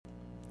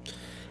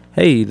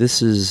Hey,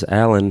 this is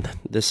Alan.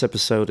 This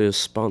episode is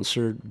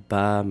sponsored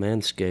by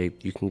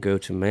Manscaped. You can go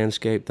to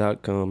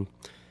manscaped.com,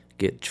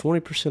 get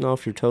 20%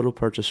 off your total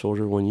purchase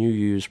order when you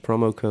use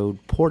promo code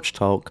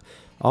PORCHTALK,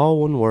 all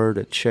one word,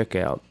 at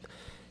checkout.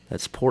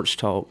 That's Porch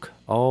Talk,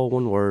 all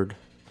one word.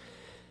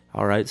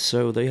 Alright,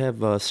 so they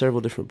have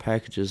several different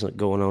packages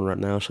going on right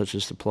now, such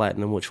as the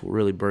Platinum, which will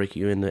really break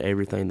you into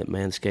everything that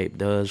Manscaped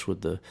does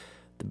with the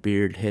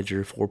Beard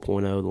Hedger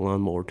 4.0, the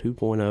Lawnmower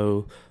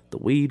 2.0, the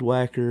Weed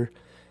Whacker,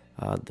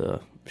 the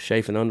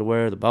chafing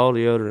underwear, the ball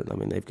deodorant. I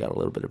mean, they've got a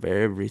little bit of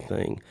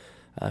everything.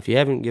 If you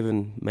haven't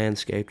given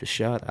Manscaped a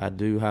shot, I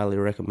do highly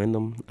recommend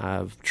them.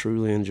 I've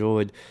truly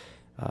enjoyed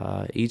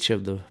each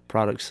of the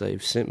products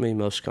they've sent me.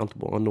 Most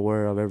comfortable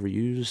underwear I've ever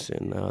used,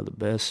 and the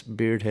best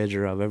beard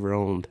hedger I've ever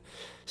owned.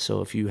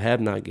 So if you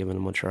have not given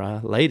them a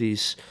try,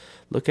 ladies,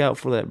 look out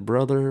for that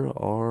brother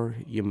or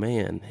your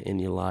man in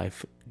your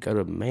life. Go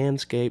to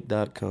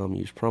manscaped.com,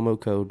 use promo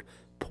code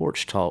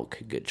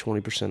PORCHTALK, get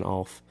 20%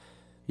 off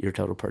your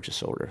total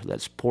purchase order.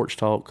 That's Porch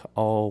Talk,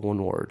 all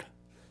one word.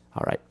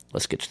 All right,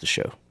 let's get to the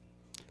show.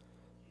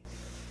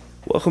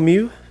 Welcome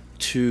you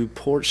to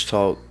Porch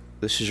Talk.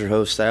 This is your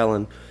host,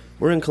 Alan.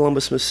 We're in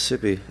Columbus,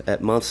 Mississippi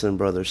at Munson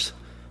Brothers,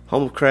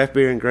 home of craft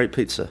beer and great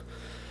pizza.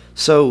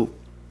 So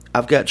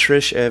I've got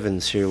Trish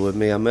Evans here with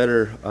me. I met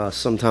her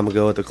some time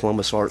ago at the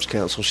Columbus Arts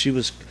Council. She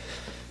was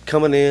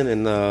coming in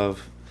and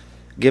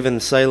giving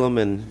Salem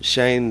and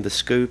Shane the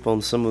scoop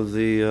on some of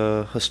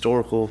the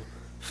historical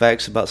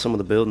facts about some of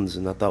the buildings,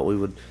 and I thought we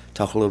would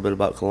talk a little bit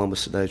about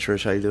Columbus today.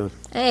 Trish, how you doing?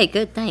 Hey,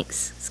 good,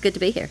 thanks. It's good to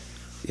be here.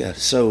 Yeah,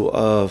 so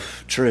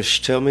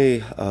Trish, tell me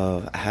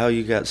how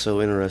you got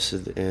so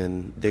interested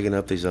in digging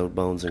up these old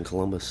bones in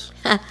Columbus.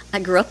 I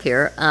grew up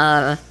here,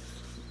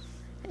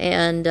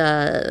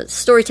 and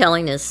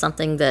storytelling is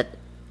something that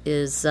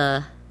is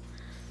an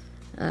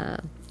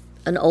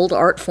old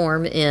art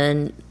form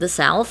in the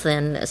South,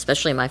 and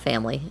especially my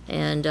family.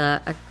 And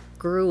I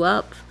grew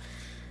up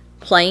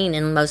playing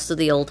in most of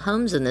the old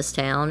homes in this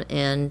town,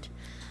 and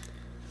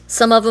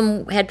some of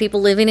them had people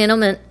living in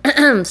them,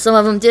 and some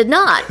of them did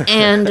not.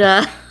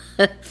 And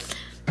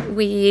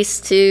we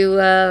used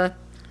to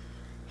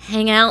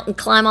hang out and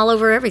climb all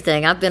over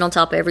everything. I've been on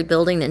top of every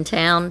building in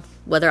town,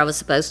 whether I was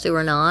supposed to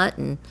or not,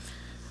 and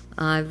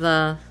I've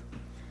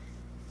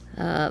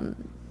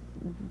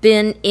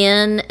been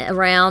in,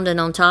 around, and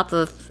on top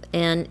of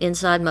and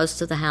inside most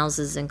of the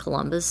houses in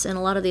Columbus and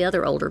a lot of the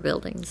other older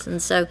buildings.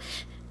 And so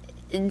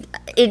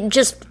it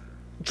just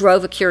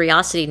drove a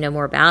curiosity to know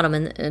more about them.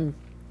 And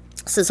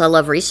since I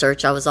love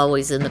research, I was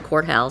always in the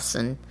courthouse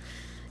and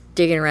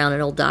digging around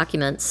in old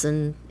documents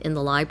and in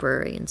the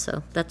library. And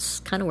so that's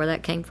kind of where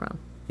that came from.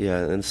 Yeah,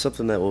 and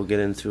something that we'll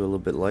get into a little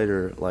bit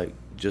later, like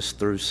just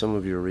through some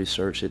of your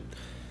research,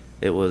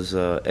 it was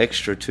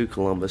extra to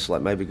Columbus,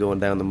 like maybe going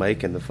down to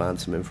Macon to find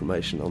some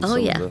information on some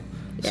of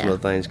the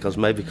things, because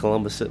maybe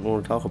Columbus didn't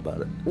want to talk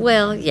about it.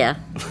 Well, yeah.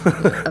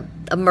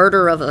 a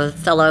murder of a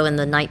fellow in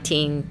the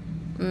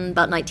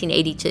about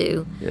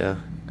 1982. Yeah.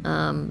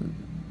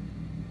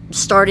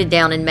 Started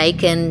down in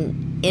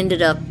Macon,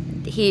 ended up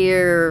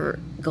here,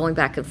 going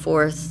back and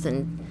forth,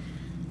 and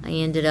I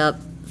ended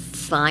up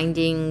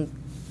finding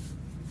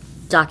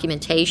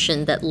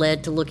documentation that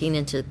led to looking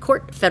into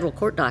federal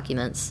court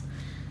documents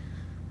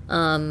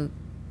by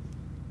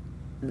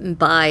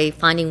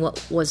finding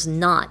what was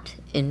not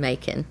in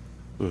Macon.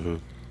 Mm-hmm.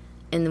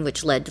 And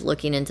which led to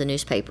looking into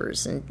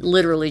newspapers and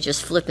literally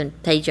just flipping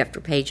page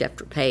after page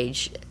after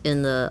page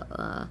in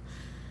the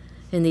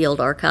old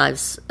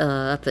archives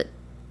up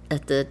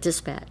at the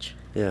Dispatch.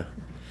 Yeah.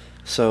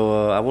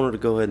 So I wanted to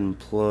go ahead and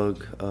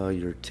plug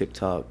your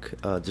TikTok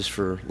just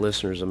for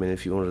listeners. I mean,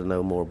 if you wanted to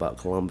know more about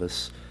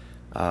Columbus,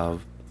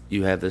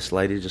 you have this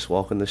lady just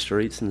walking the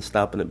streets and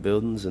stopping at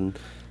buildings and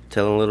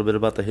telling a little bit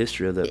about the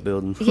history of that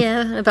building.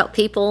 Yeah, about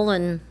people,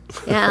 and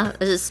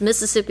this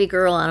Mississippi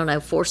Girl, I don't know,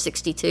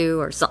 462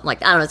 or something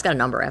like that. I don't know, it's got a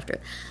number after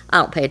it. I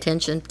don't pay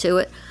attention to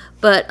it,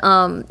 but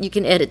you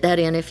can edit that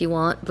in if you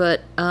want.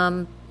 But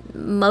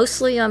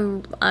mostly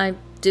I'm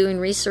doing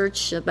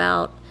research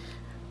about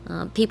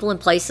people and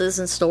places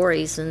and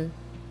stories, and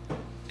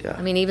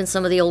I mean, even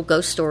some of the old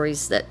ghost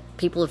stories that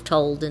people have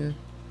told. And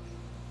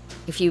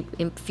if you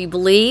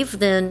believe,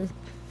 then.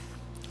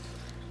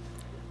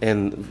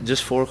 And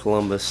just for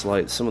Columbus,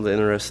 like some of the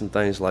interesting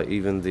things, like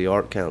even the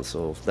Art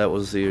Council, that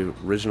was the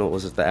original.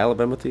 Was it the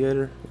Alabama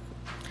Theater?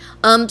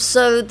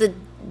 So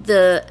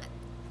the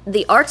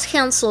Arts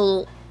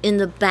Council in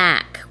the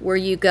back, where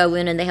you go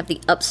in and they have the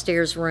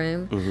upstairs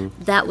room,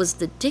 mm-hmm. that was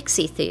the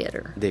Dixie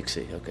Theater.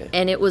 Dixie, okay.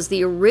 And it was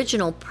the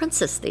original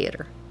Princess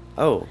Theater.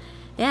 Oh.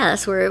 Yeah,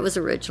 that's where it was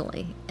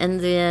originally.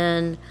 And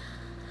then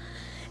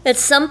at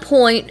some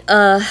point,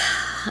 I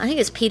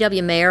think it's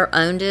P.W. Mayer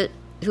owned it,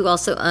 who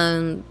also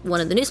owned one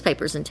of the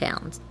newspapers in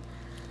town.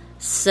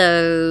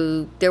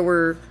 So there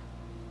were,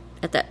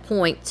 at that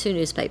point, 2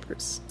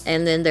 newspapers.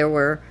 And then there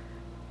were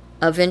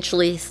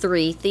eventually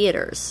 3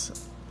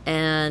 theaters,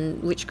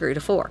 and which grew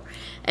to 4.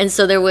 And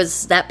so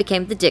that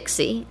became the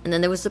Dixie, and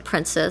then there was the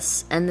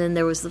Princess, and then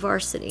there was the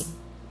Varsity.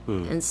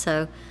 And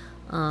so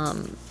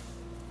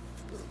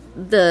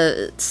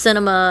the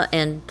cinema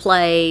and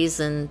plays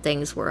and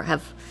things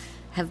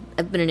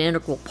have been an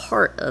integral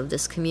part of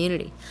this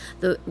community.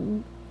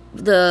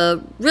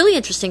 The really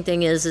interesting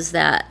thing is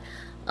that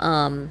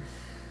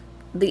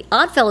the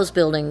Oddfellows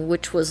building,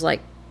 which was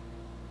like,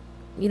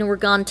 where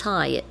Gone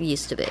Thai it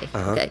used to be.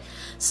 Uh-huh. Okay,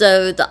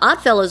 so the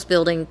Oddfellows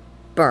building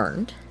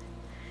burned,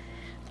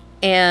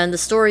 and the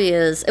story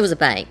is it was a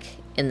bank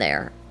in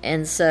there,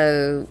 and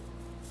so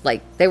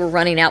like they were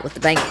running out with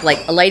the bank.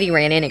 Like a lady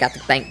ran in and got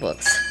the bank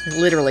books,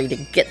 literally to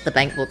get the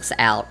bank books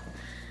out,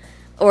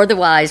 or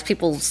otherwise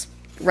people's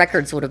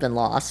records would have been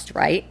lost.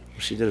 Right?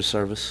 She did a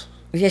service.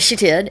 Yes, she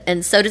did,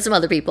 and so did some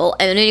other people.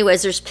 And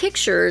anyways, there's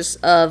pictures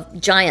of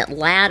giant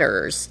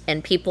ladders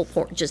and people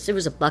it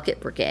was a bucket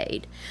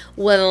brigade.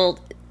 Well,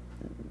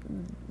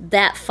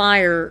 that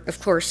fire, of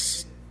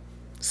course,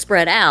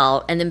 spread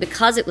out, and then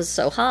because it was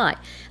so high,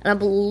 and I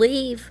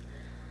believe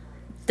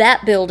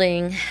that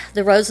building,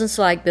 the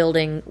Rosenzweig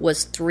building,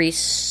 was 3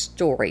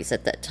 stories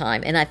at that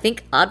time, and I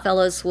think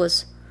Oddfellows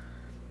was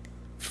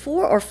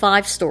 4 or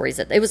 5 stories.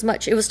 It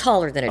was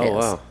taller than it is. Oh,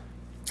 wow.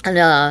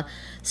 And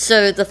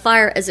so the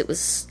fire, as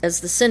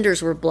the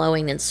cinders were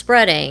blowing and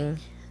spreading,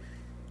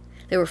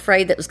 they were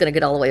afraid that it was going to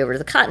get all the way over to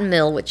the cotton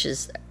mill, which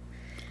is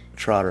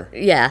Trotter.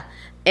 Yeah,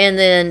 and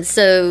then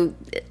so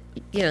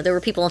there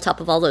were people on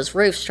top of all those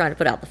roofs trying to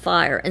put out the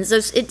fire, and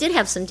so it did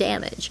have some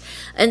damage.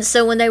 And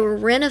so when they were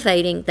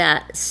renovating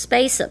that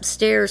space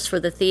upstairs for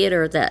the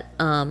theater that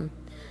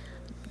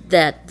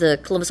the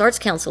Columbus Arts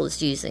Council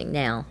is using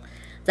now,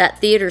 that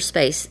theater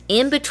space,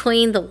 in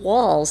between the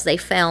walls, they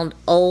found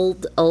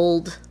old.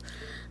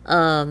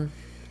 I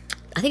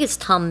think it's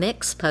Tom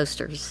Mix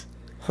posters,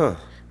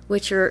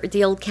 which are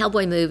the old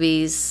cowboy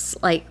movies.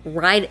 I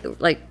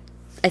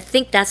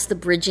think that's the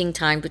bridging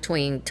time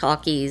between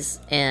talkies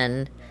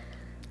and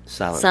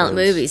silent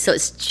movies. So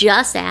it's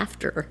just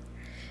after,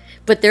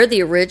 but they're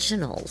the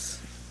originals.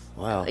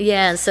 Wow.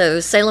 Yeah, and so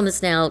Salem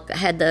has now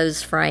had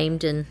those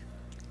framed and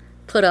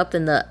put up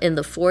in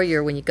the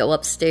foyer when you go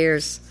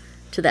upstairs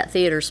to that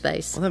theater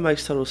space. Well, that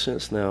makes total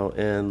sense now,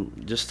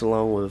 and just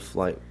along with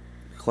like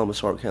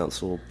Columbus Art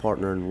Council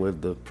partnering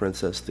with the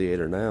Princess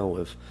Theater now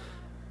with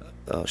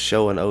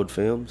showing old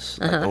films.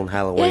 Like on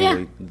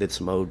Halloween, we did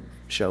some old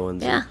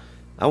showings. Yeah.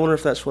 I wonder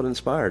if that's what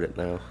inspired it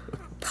now.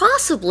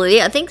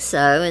 Possibly, I think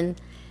so.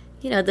 And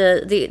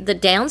the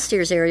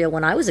downstairs area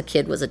when I was a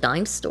kid was a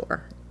dime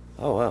store.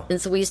 Oh, wow. And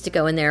so we used to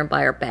go in there and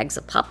buy our bags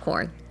of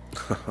popcorn.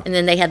 And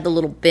then they had the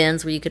little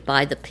bins where you could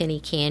buy the penny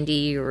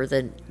candy or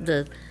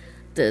the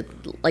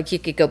like you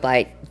could go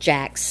buy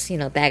Jacks,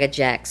 a bag of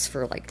Jacks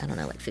for like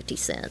 50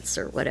 cents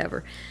or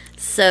whatever.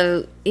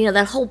 So,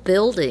 that whole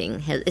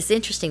building, it's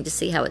interesting to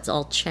see how it's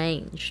all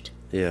changed.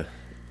 Yeah.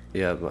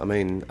 Yeah, I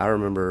mean, I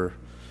remember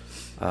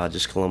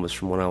just Columbus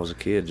from when I was a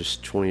kid,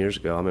 just 20 years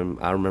ago. I mean,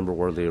 I remember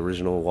where the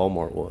original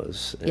Walmart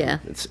was. And yeah.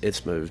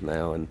 It's moved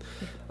now. And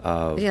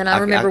and I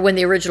remember when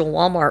the original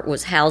Walmart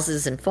was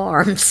houses and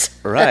farms.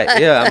 Right,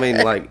 yeah. I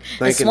mean, like,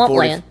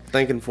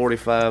 thinking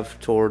 45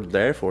 toward the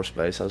Air Force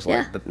Base, I was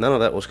like, but none of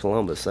that was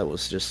Columbus. That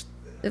was just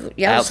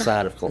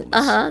outside of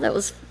Columbus. That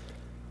was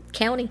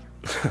county.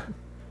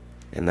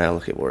 And now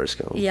look at where it's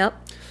going. Yep.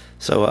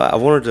 So I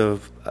wanted to,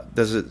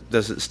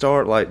 does it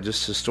start like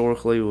just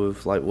historically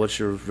with like what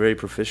you're very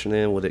proficient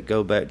in? Would it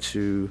go back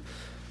to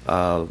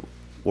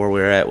where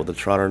we're at with the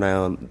Trotter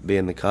now and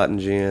being the cotton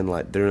gin,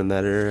 like during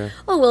that era?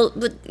 Oh, well,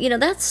 but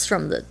that's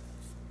from the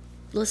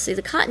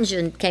cotton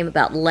gin came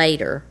about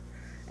later.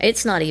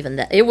 It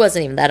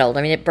wasn't even that old.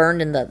 I mean, it burned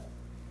in the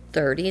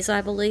 30s,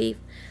 I believe.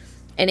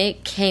 And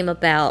it came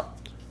about,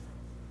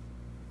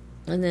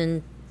 and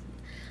then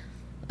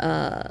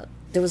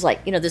there was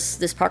like,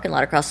 this parking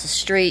lot across the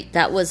street.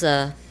 That was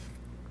where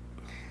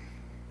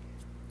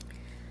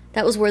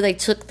they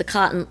took the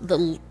cotton,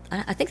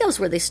 I think that was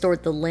where they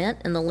stored the lint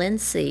and the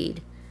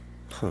linseed.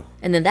 Huh.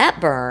 And then that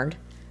burned.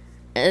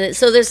 And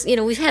so there's,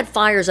 we've had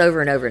fires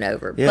over and over and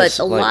over. Yes,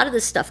 but a lot of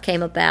this stuff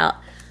came about,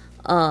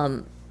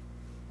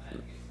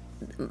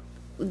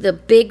 the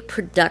big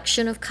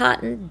production of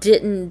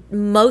cotton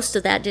most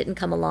of that didn't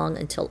come along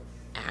until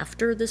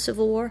after the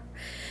Civil War.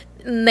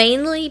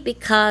 Mainly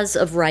because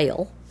of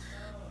rail.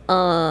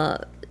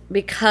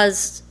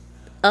 Because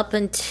up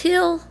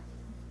until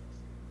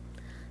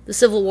the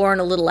Civil War and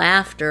a little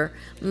after,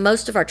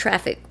 most of our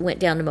traffic went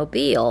down to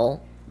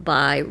Mobile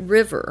by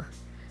river,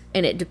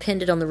 and it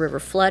depended on the river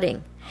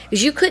flooding.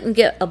 Because you couldn't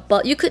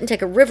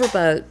take a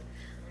riverboat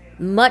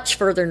much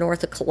further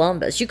north of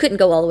Columbus. You couldn't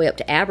go all the way up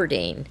to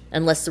Aberdeen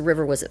unless the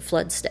river was at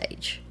flood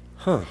stage.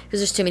 Huh. Because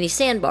there's too many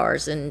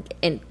sandbars and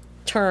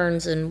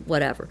turns and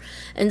whatever.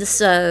 And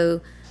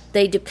so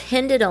they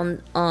depended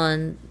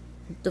on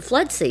the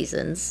flood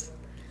seasons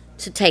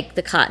to take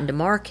the cotton to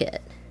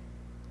market.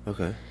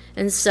 Okay.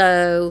 And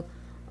so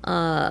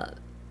a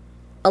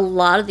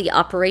lot of the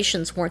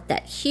operations weren't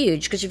that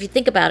huge, because if you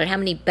think about it, how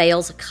many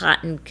bales of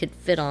cotton could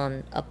fit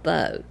on a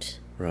boat?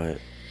 Right.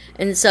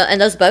 And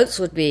those boats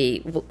would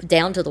be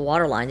down to the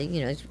waterline.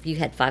 If you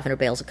had 500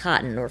 bales of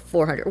cotton or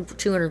 400 or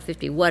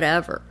 250,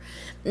 whatever.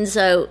 And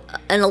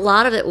a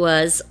lot of it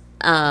was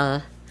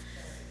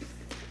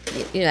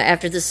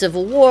after the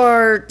Civil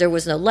War, there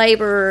was no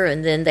labor,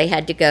 and then they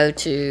had to go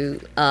to,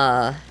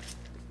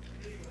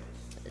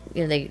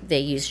 they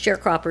used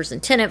sharecroppers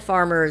and tenant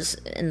farmers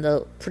in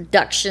the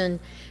production.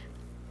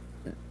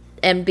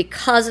 And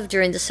because of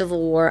during the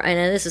Civil War, I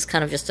know this is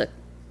kind of just a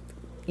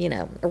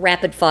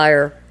rapid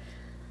fire,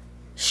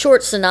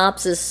 short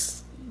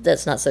synopsis.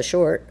 That's not so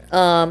short.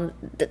 I'm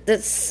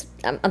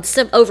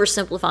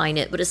oversimplifying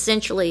it, but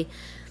essentially,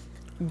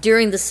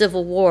 during the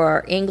Civil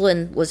War,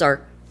 England was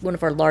one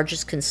of our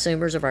largest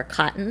consumers of our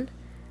cotton,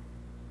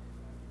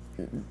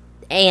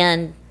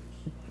 and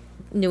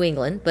New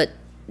England, but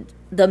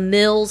the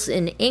mills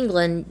in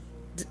England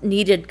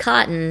needed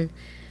cotton,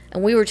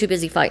 and we were too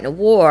busy fighting a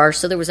war,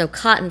 so there was no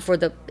cotton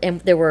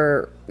and there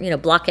were,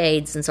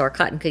 blockades, and so our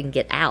cotton couldn't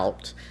get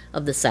out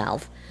of the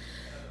South.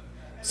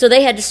 So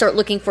they had to start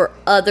looking for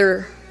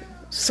other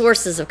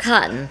sources of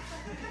cotton,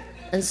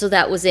 and so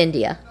that was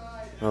India.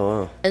 Oh,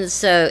 wow. And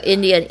so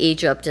India and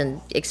Egypt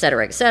and et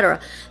cetera, et cetera.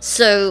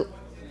 So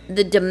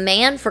the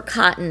demand for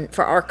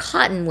our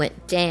cotton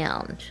went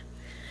down.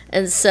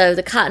 And so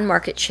the cotton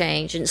market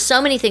changed, and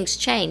so many things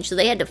changed. So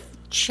they had to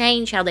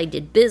change how they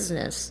did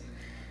business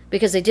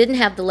because they didn't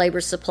have the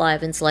labor supply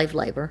of enslaved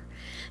labor.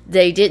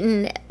 They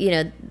didn't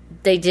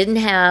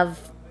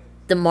have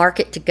the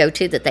market to go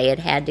to that they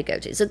had to go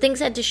to. So things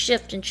had to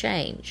shift and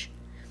change,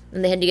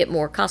 and they had to get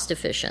more cost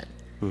efficient.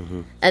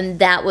 Mm-hmm. And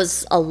that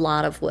was a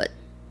lot of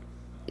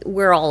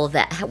where a lot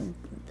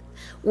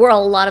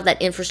of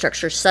that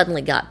infrastructure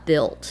suddenly got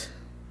built,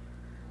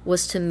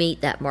 was to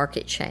meet that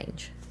market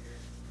change.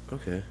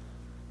 Okay.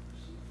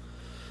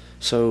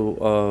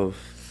 So,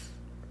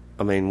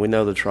 we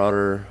know the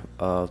Trotter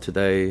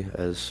today,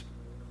 as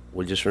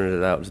we just rented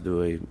it out to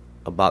do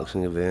a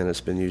boxing event.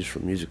 It's been used for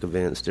music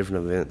events,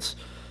 different events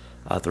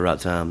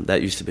throughout time.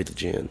 That used to be the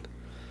gin,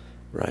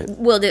 right?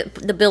 Well,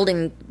 the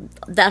building,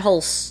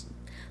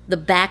 the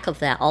back of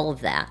that, all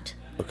of that.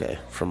 Okay,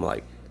 from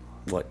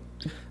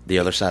the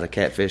other side of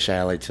Catfish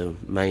Alley to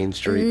Main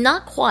Street?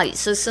 Not quite.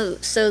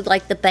 So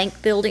like the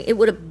bank building, it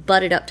would have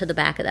butted up to the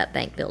back of that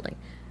bank building.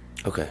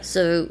 Okay.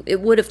 So it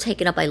would have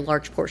taken up a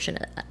large portion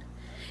of that.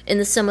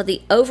 And some of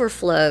the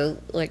overflow,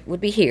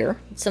 would be here.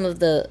 Some of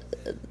the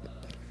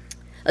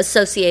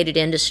associated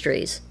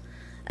industries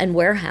and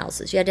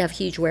warehouses. You had to have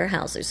huge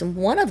warehouses. And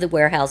one of the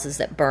warehouses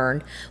that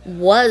burned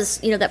was,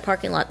 that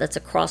parking lot that's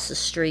across the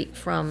street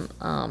from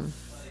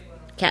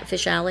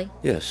Catfish Alley?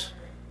 Yes.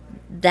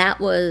 That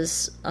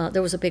was,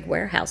 there was a big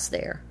warehouse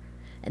there.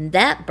 And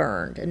that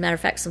burned. As a matter of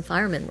fact, some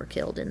firemen were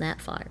killed in that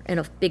fire, in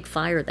a big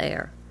fire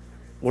there.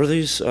 Were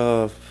these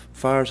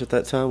fires at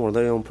that time, were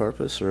they on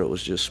purpose, or it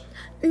was just...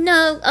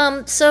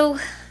 No, so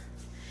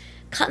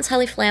cotton's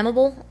highly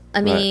flammable.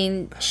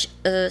 Right.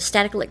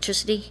 Static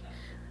electricity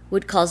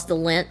would cause the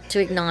lint to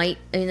ignite.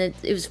 It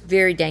was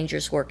very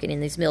dangerous working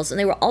in these mills. And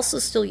they were also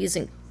still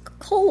using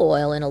coal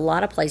oil in a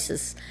lot of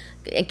places,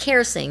 and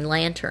kerosene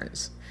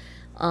lanterns.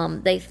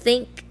 They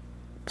think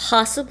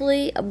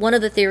possibly, one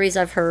of the theories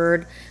I've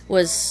heard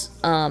was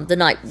the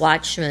night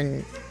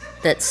watchman,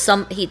 that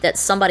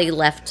somebody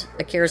left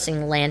a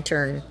kerosene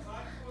lantern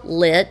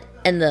lit,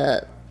 and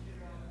the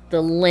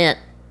lint,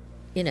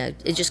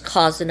 it just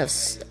caused enough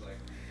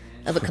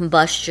of a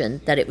combustion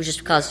that it was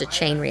just caused a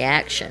chain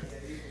reaction.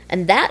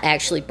 And that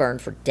actually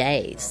burned for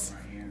days.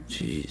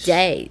 Jeez.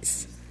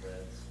 Days.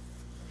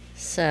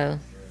 So...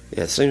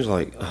 Yeah, it seems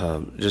like,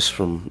 just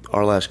from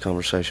our last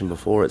conversation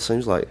before, it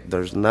seems like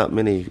there's not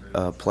many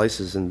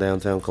places in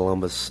downtown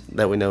Columbus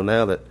that we know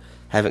now that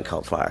haven't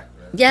caught fire.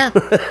 Yeah,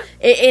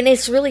 and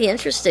it's really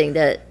interesting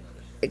that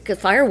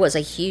fire was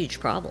a huge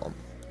problem.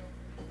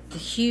 A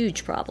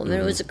huge problem. Mm-hmm.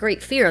 And it was a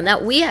great fear. And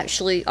that we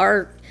actually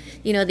are,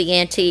 the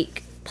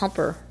antique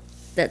pumper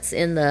that's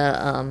in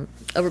the,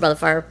 over by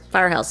the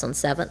firehouse on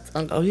 7th.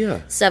 Oh,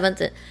 yeah.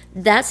 7th.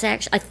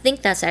 I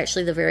think that's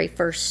actually the very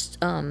first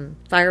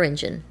fire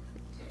engine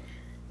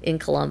in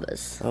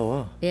Columbus. Oh,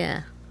 wow.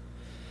 Yeah.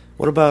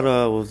 What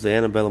about with the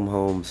antebellum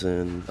homes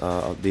and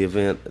the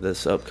event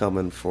that's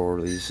upcoming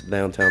for these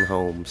downtown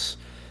homes?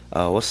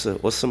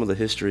 What's some of the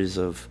histories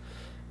of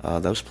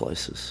those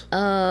places?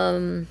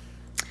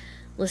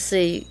 Let's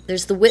see.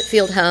 There's the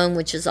Whitfield home,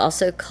 which is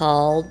also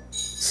called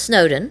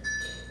Snowden.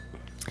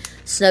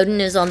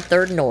 Snowden is on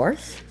 3rd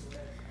North.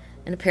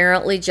 And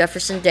apparently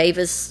Jefferson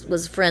Davis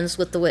was friends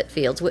with the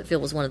Whitfields.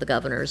 Whitfield was one of the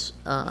governors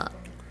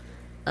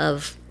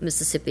of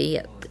Mississippi,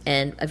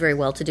 and a very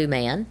well-to-do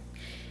man.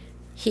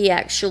 He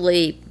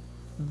actually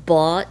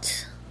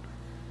bought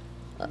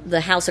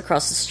the house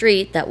across the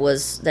street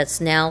that's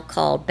now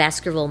called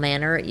Baskerville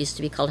Manor. It used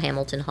to be called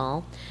Hamilton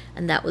Hall,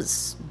 and that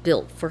was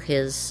built for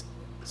his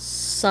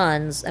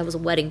sons. That was a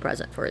wedding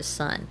present for his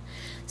son.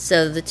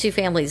 So the two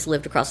families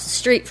lived across the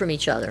street from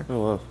each other. Oh,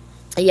 wow.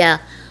 Yeah.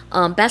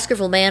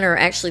 Baskerville Manor,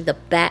 actually the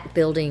back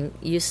building,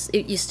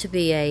 used to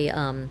be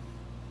a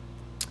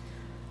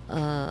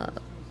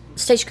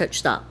stagecoach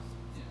stop.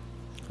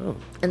 Oh.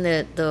 And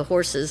the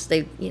horses,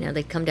 they'd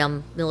come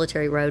down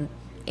Military Road,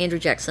 Andrew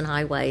Jackson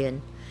Highway,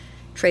 and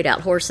trade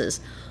out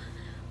horses.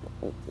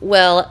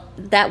 Well,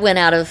 that went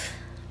out of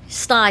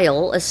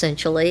style,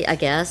 essentially, I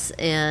guess,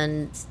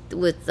 and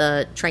with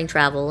train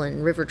travel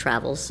and river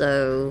travel.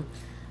 So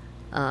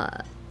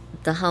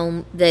the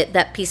home,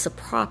 that piece of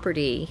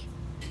property,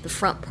 the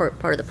front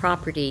part of the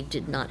property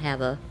did not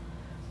have an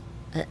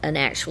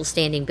actual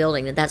standing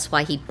building, and that's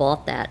why he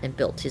bought that and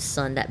built his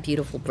son that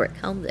beautiful brick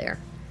home there.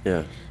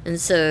 Yeah.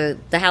 And so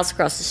the house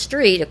across the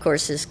street, of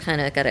course, is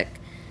kind of got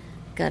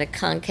a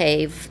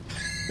concave.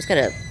 It's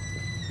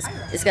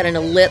got an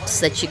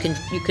ellipse that you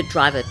could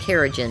drive a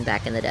carriage in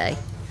back in the day,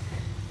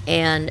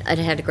 and it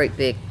had a great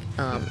big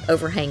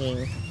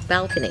overhanging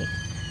balcony.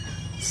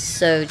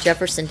 So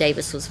Jefferson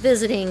Davis was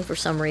visiting for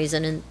some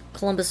reason, and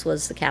Columbus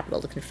was the capital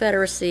of the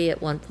Confederacy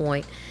at one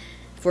point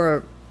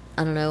for,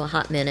 I don't know, a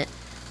hot minute.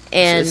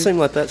 And it seemed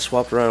like that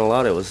swapped around a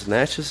lot. It was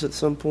Natchez at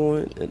some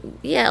point.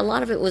 Yeah, a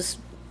lot of it was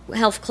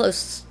Health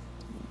Close.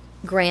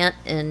 Grant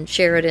and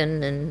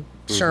Sheridan and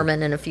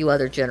Sherman and a few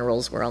other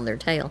generals were on their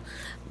tail.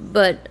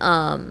 But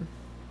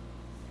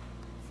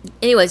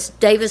anyways,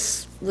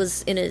 Davis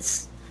was in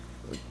his...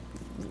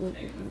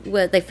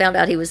 Well, they found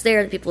out he was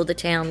there. The people of the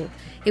town...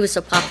 He was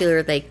so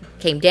popular, they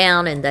came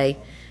down and by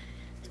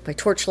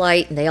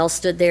torchlight, and they all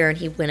stood there, and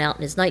he went out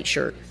in his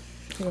nightshirt.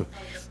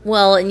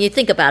 Well, and you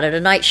think about it,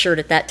 a nightshirt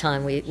at that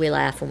time, we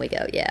laugh when we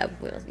go, yeah,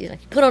 well, he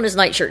put on his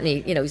nightshirt and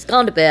he's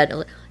gone to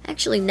bed.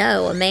 Actually,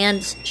 no, a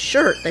man's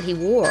shirt that he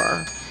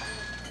wore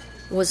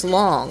was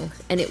long,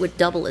 and it would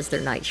double as their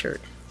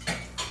nightshirt.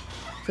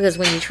 Because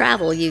when you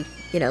travel,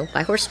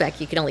 by horseback,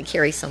 you can only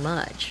carry so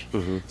much.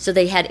 Mm-hmm. So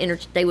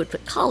they would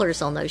put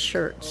collars on those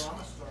shirts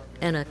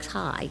and a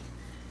tie.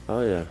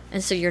 Oh, yeah.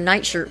 And so your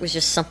nightshirt was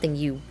just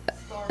something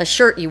a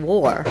shirt you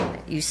wore.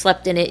 You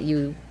slept in it,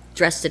 you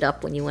dressed it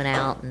up when you went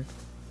out. And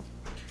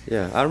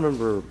yeah, I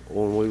remember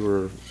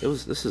when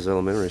this is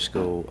elementary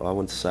school, I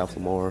went to South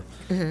Lamar.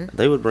 Mm-hmm.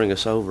 They would bring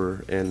us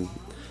over, and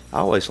I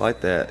always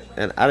liked that.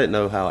 And I didn't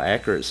know how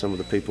accurate some of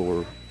the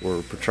people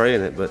were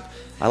portraying it, but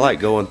I like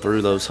going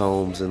through those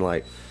homes and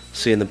like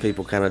seeing the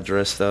people kind of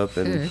dressed up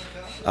and,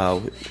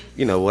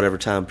 whatever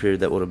time period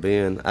that would have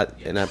been.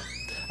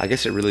 I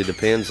guess it really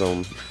depends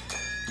on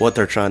what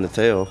they're trying to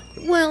tell.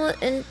 Well,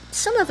 and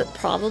some of it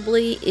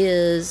probably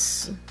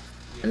is,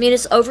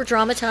 it's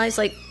over-dramatized.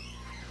 Like,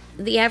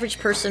 the average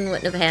person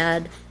wouldn't have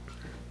had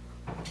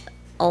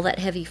all that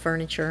heavy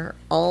furniture,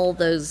 all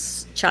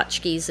those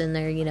tchotchkes in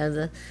there,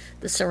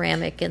 the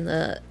ceramic and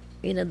the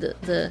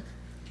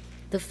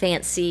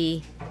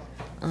fancy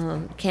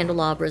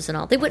candelabras and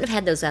all. They wouldn't have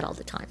had those out all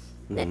the time.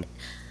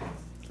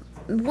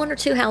 Mm-hmm. One or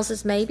two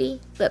houses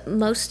maybe, but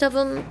most of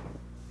them,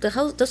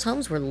 those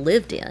homes were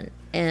lived in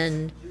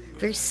and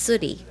very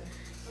sooty.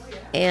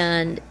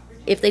 And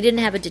if they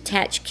didn't have a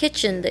detached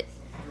kitchen,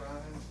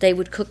 they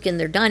would cook in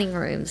their dining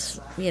rooms,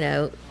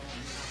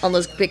 on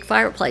those big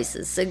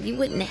fireplaces. So you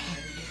wouldn't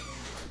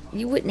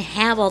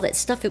have all that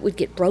stuff. It would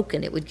get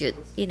broken. It would get,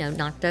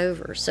 knocked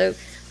over. So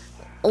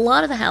a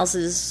lot of the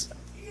houses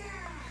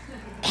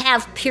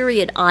have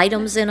period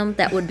items in them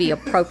that would be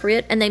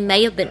appropriate, and they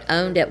may have been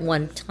owned at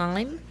one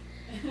time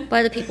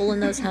by the people in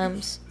those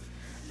homes.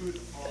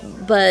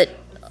 But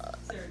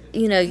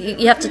you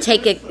have to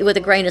take it with a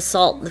grain of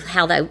salt.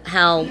 How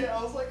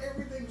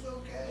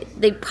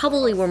they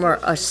probably were more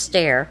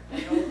austere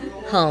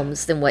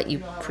homes than what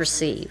you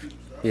perceive.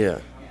 Yeah.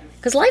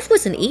 Because life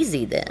wasn't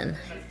easy then.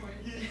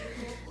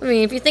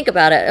 If you think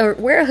about it, or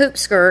wear a hoop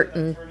skirt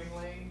and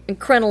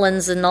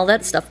crinolines and all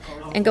that stuff,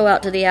 and go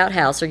out to the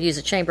outhouse or use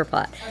a chamber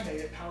pot.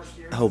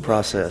 The whole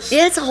process.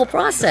 Yeah, it's a whole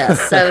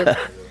process. So,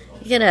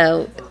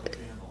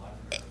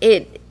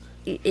 I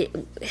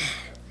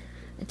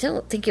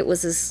don't think it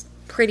was as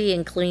pretty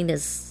and clean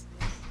as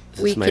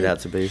it's made out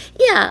to be.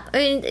 Yeah,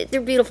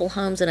 they're beautiful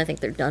homes, and I think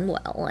they're done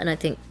well, and I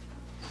think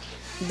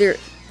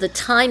the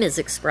time is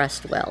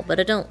expressed well, but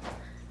I don't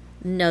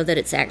know that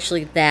it's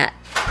actually that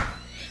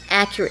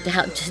accurate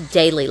to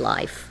daily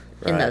life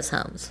in those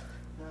homes.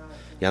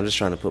 Yeah, I'm just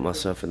trying to put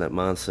myself in that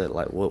mindset.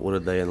 Like, what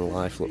did they in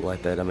life look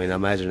like that? I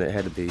imagine it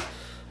had to be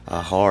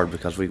hard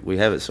because we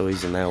have it so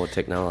easy now with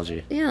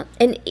technology. Yeah,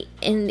 and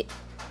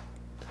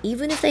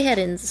even if they had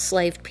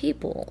enslaved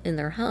people in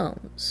their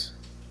homes,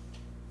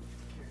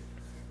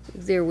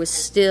 there was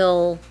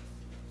still...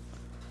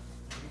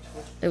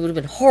 It would have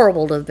been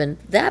horrible to have been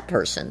that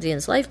person, the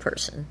enslaved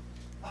person,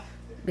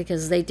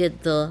 because they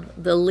did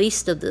the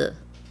least of the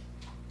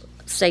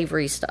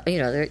savory stuff.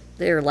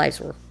 Their lives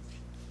were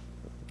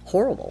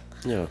horrible.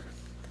 Yeah.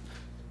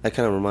 That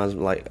kind of reminds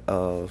me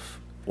of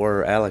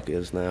where Alec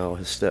is now,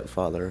 his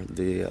stepfather.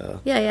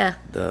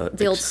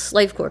 The old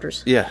slave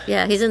quarters. Yeah,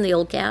 he's in the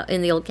old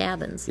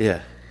cabins.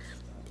 Yeah,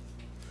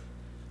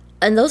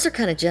 and those are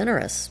kind of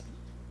generous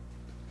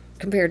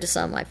compared to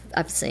some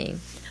I've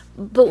seen.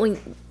 But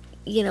when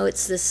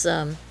it's this,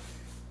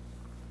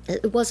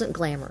 it wasn't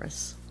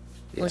glamorous.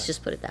 Yeah. Let's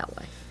just put it that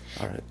way.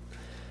 All right,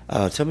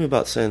 tell me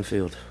about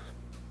Sandfield.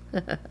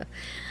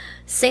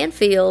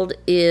 Sandfield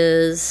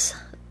is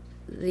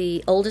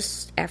the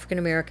oldest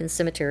African-American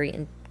cemetery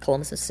in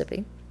Columbus,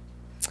 Mississippi.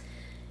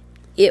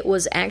 It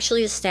was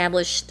actually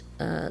established,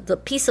 the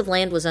piece of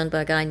land was owned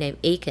by a guy named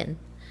Aiken.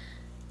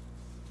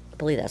 I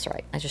believe that's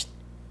right.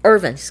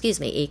 Irvin, excuse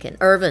me, Eakin,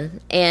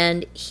 Irvin,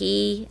 and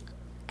he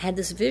had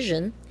this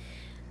vision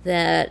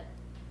that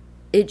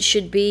it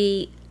should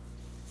be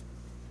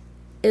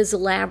as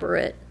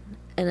elaborate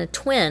and a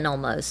twin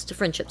almost to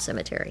Friendship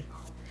Cemetery,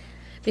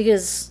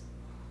 because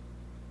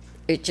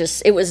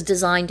it was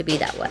designed to be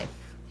that way.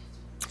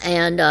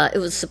 And it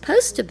was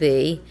supposed to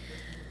be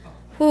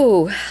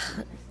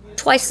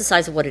twice the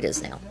size of what it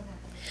is now.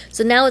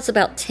 So now it's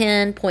about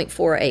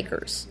 10.4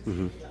 acres.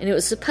 Mm-hmm. And it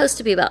was supposed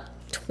to be about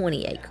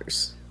 20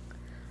 acres.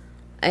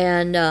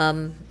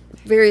 And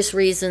various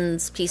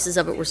reasons, pieces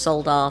of it were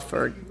sold off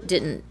or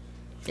didn't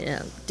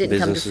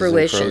come to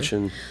fruition.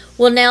 Encroaching.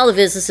 Well, now the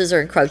businesses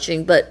are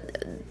encroaching,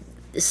 but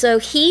so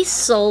he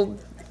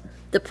sold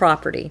the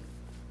property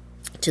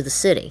to the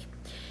city.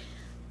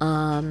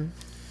 In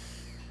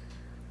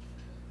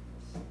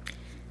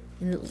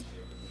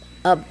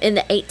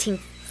the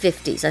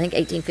 1850s, I think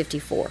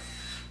 1854.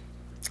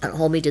 Don't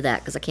hold me to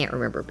that because I can't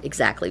remember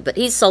exactly, but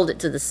he sold it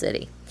to the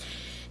city.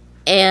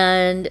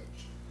 And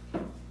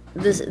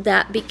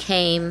that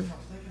became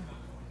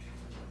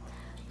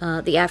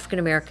the African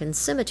American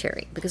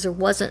cemetery, because there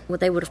wasn't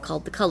what they would have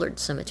called the colored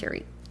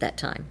cemetery at that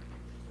time.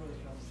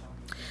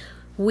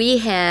 We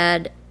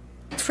had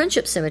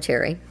Friendship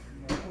Cemetery,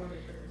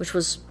 which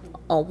was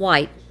all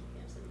white,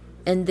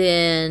 and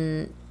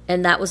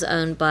that was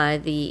owned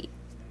by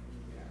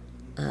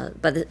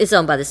it's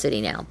owned by the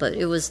city now, but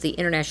it was the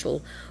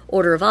International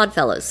Order of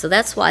Oddfellows. So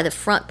that's why the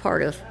front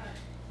part of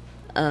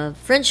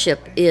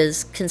Friendship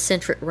is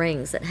concentric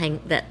rings that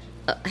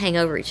hang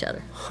over each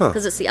other,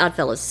 because it's the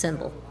Oddfellows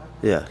symbol.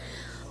 Yeah.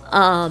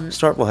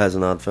 Starkville has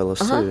an Oddfellows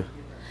too.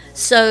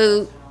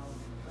 So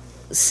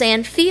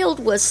Sandfield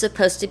was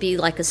supposed to be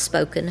like a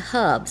spoken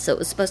hub. So it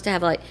was supposed to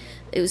have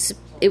it was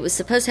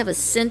supposed to have a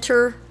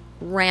center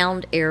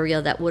round area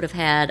that would have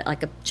had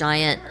like a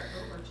giant,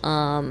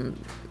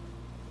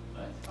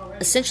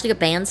 essentially a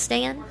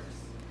bandstand,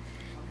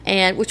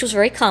 and which was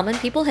very common.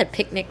 People had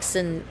picnics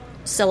and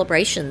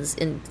celebrations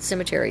in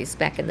cemeteries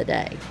back in the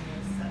day.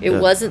 It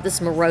wasn't this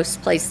morose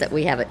place that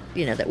we have it,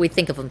 that we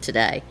think of them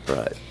today.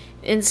 Right.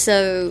 And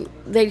so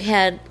they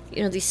had,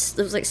 there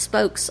was like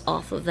spokes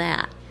off of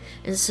that.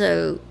 And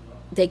so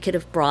they could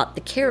have brought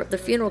the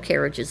funeral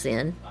carriages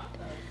in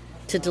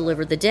to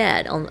deliver the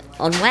dead on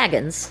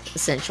wagons,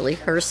 essentially,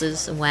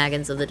 hearses and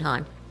wagons of the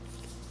time.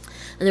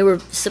 And they were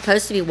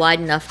supposed to be wide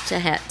enough to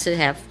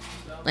have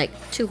like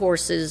 2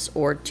 horses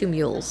or 2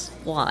 mules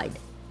wide.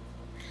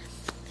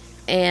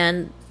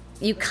 And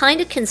you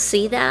kind of can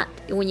see that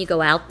when you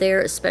go out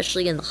there,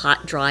 especially in the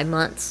hot, dry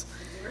months,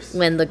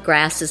 when the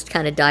grass has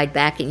kind of died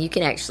back and you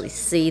can actually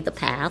see the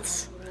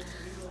paths.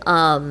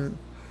 But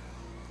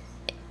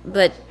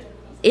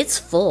it's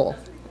full.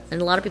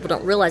 And a lot of people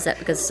don't realize that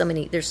because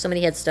there's so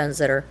many headstones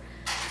that are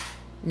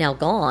now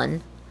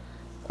gone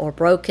or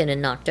broken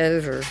and knocked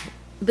over.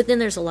 But then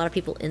there's a lot of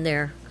people in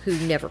there who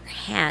never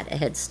had a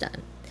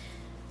headstone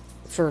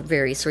for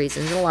various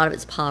reasons, and a lot of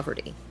it's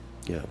poverty.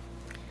 Yeah.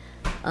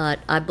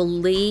 I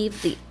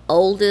believe the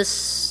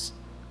oldest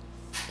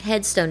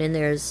headstone in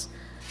there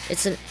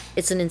it's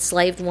an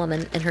enslaved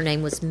woman, and her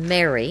name was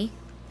Mary.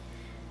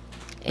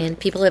 And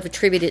people have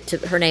attributed to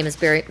her name as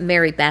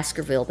Mary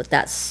Baskerville, but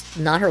that's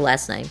not her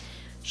last name.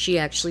 She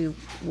actually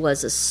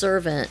was a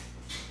servant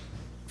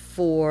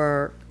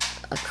for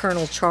a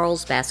Colonel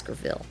Charles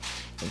Baskerville,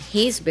 and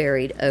he's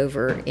buried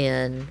over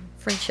in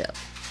Friendship.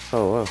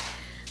 Oh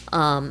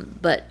wow!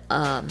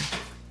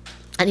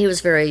 And he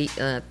was very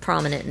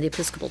prominent in the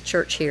Episcopal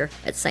Church here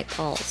at St.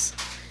 Paul's.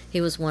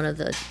 He was one of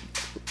the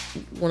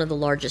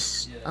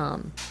largest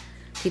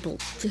people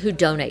who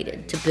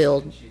donated to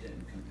build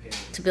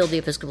the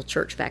Episcopal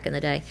Church back in the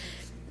day.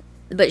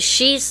 But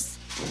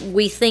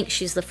we think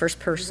she's the first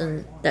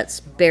person that's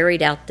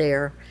buried out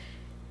there,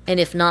 and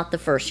if not the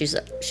first, she's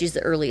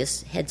the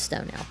earliest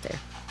headstone out there.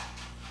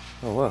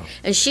 Oh wow!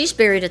 And she's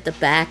buried at the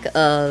back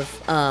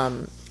of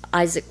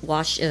Isaac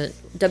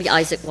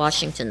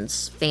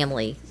Washington's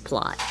family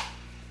plot,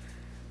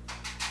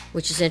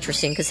 which is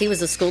interesting because he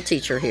was a school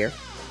teacher here,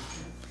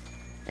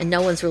 and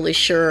no one's really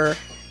sure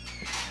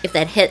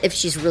if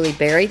she's really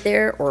buried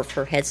there or if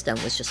her headstone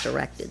was just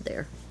erected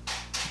there.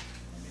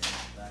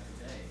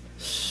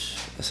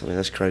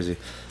 That's crazy.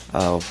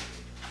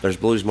 There's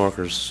blues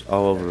markers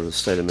all over the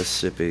state of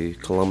Mississippi.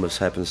 Columbus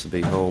happens to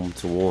be home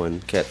to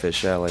one,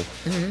 Catfish Alley,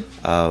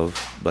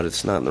 but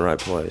it's not in the right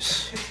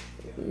place.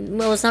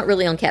 Well, it's not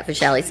really on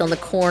Catfish Alley. It's on the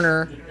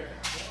corner.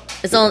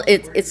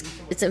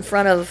 It's in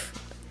front of.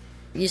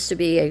 Used to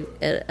be a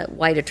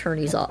white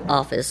attorney's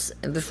office,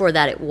 and before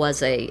that, it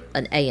was an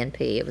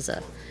A&P. It was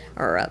a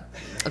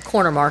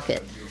corner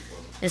market.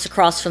 And it's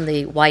across from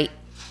the white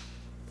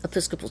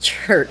Episcopal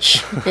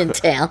Church in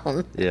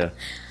town. Yeah.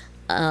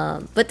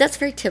 But that's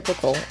very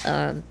typical.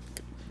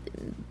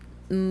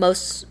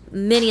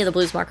 Many of the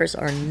blues markers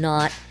are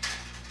not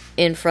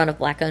in front of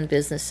black-owned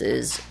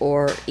businesses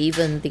or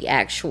even the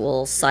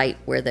actual site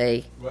where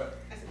they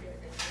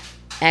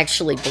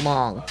actually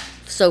belong.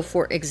 So,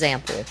 for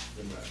example,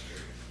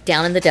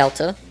 down in the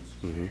Delta,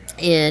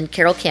 in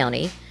Carroll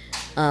County,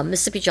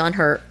 Mississippi John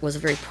Hurt was a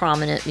very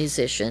prominent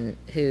musician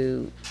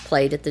who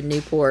played at the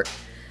Newport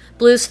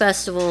Blues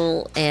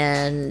Festival,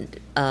 and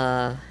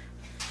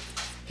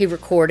he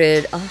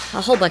recorded a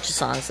whole bunch of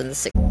songs in the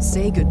 60s.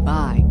 Say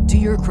goodbye to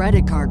your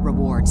credit card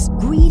rewards.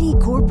 Greedy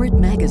corporate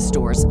mega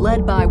stores,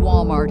 led by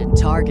Walmart and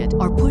Target,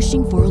 are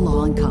pushing for a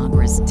law in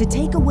Congress to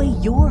take away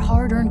your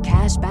hard-earned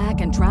cash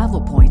back and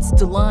travel points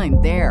to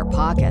line their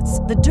pockets.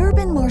 The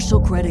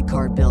Durbin-Marshall credit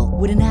card bill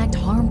would enact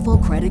harmful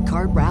credit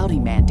card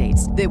routing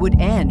mandates that would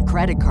end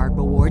credit card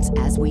rewards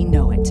as we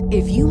know it.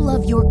 If you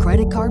love your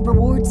credit card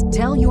rewards,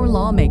 tell your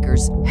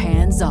lawmakers,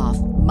 hands off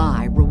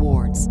my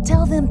rewards.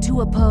 Tell them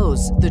to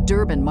oppose the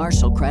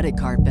Durbin-Marshall credit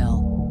card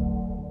bill.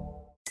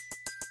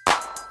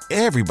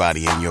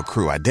 Everybody in your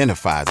crew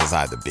identifies as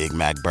either Big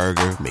Mac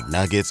Burger,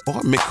 McNuggets, or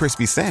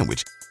McCrispy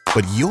Sandwich.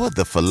 But you're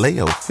the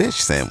Filet-O-Fish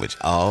Sandwich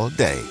all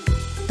day.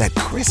 That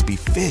crispy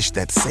fish,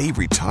 that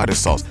savory tartar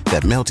sauce,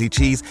 that melty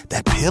cheese,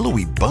 that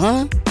pillowy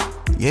bun.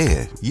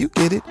 Yeah, you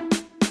get it.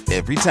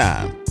 Every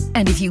time.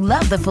 And if you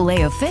love the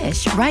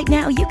Filet-O-Fish, right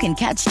now you can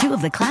catch two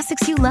of the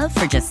classics you love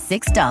for just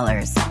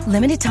 $6.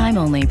 Limited time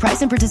only.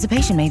 Price and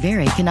participation may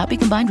vary. Cannot be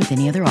combined with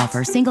any other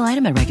offer. Single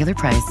item at regular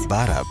price.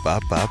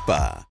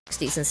 Ba-da-ba-ba-ba.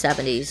 60s and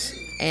 70s,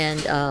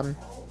 and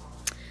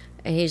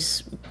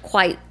he's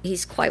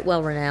quite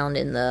well renowned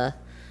in the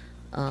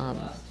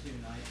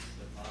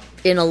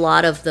in a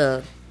lot of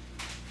the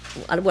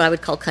what I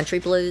would call country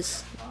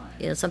blues.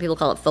 You know, some people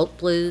call it folk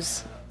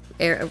blues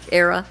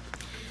era.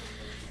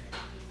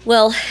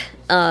 Well,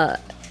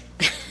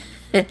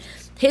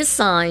 his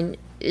sign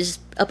is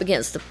up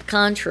against the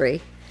pecan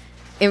tree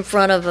in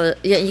front of a.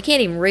 You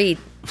can't even read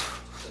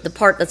the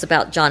part that's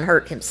about John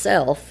Hurt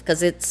himself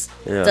because it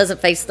doesn't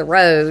face the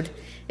road;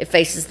 it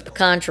faces the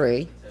pecan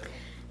tree,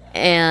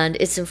 and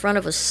it's in front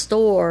of a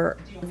store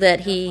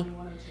that he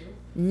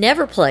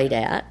never played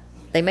at.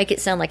 They make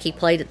it sound like he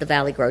played at the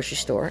Valley grocery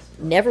store.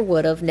 Never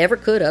would have, never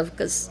could have,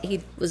 because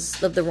he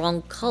was of the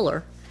wrong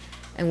color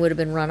and would have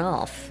been run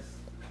off.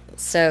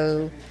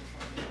 So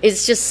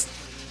it's just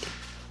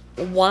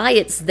why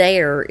it's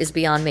there is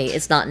beyond me.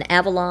 It's not in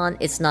Avalon.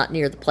 It's not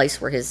near the place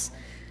where his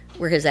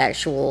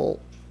actual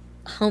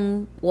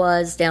home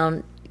was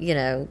down. You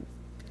know,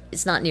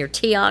 it's not near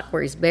Teoc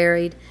where he's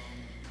buried.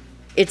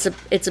 It's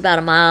about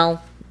a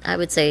mile. I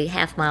would say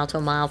half mile to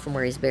a mile from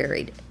where he's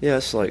buried. Yeah,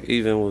 it's like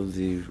even with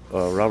the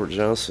Robert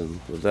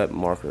Johnson, with that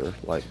marker,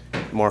 like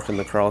marking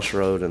the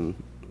crossroad and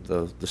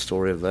the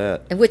story of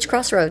that. And which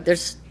crossroad?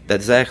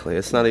 Exactly.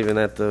 It's not even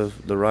at the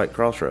right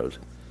crossroad.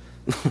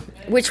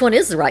 Which one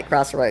is the right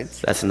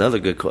crossroads? That's another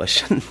good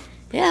question.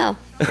 Yeah.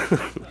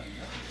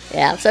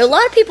 Yeah, so a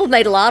lot of people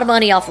made a lot of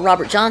money off of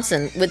Robert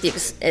Johnson,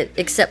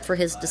 except for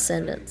his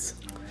descendants.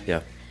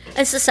 Yeah. And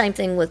it's the same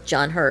thing with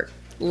John Hurt.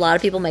 A lot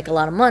of people make a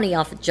lot of money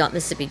off of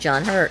Mississippi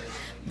John Hurt.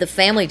 The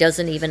family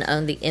doesn't even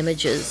own the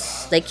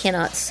images. They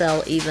cannot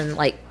sell even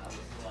like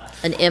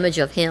an image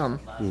of him.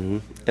 Mm-hmm.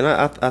 And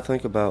I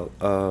think about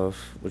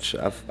which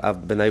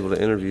I've been able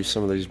to interview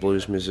some of these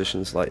blues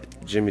musicians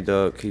like Jimmy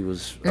Duck. He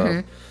was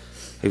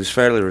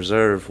fairly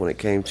reserved when it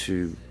came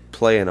to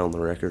playing on the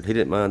record. He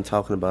didn't mind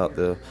talking about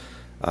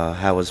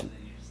how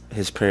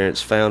his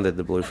parents founded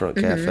the Blue Front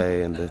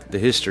Cafe and the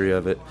history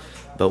of it.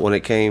 But when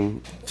it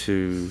came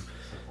to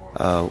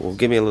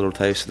give me a little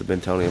taste of the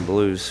Bentonian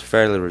blues,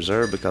 fairly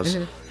reserved because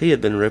he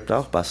had been ripped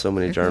off by so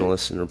many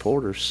journalists and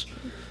reporters.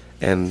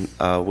 And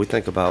we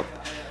think about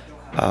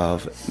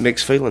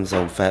mixed feelings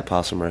on Fat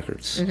Possum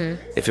Records.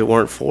 If it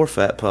weren't for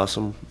Fat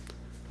Possum,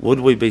 would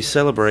we be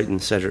celebrating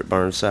Cedric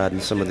Burnside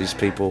and some of these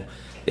people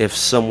if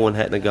someone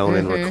hadn't gone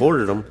and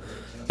recorded them?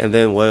 And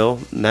then,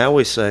 now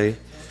we say,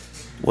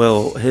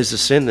 his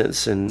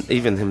descendants and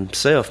even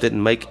himself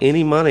didn't make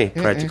any money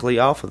practically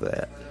off of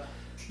that.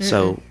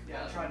 So,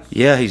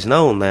 yeah, he's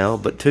known now,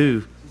 but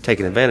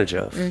taken advantage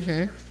of.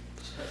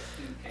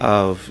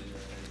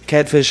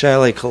 Catfish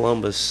Alley,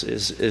 Columbus.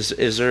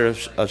 Is there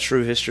a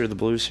true history of the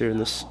blues here in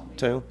this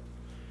town?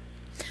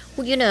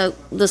 Well, you know,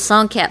 the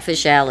song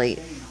Catfish Alley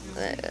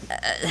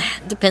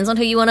depends on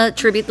who you want to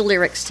attribute the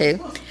lyrics to,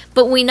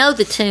 but we know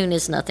the tune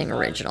is nothing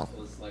original.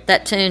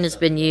 That tune has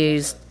been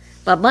used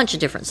by a bunch of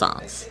different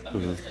songs.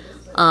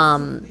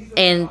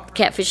 And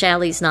Catfish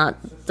Alley is not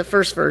the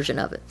first version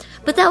of it,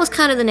 but that was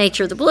kind of the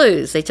nature of the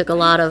blues. They took a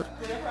lot of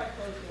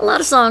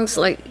songs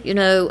like,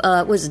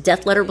 was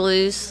Death Letter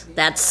Blues.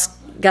 That's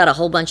got a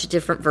whole bunch of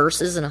different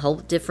verses and a whole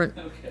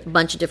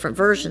bunch of different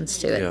versions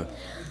to it. Yeah.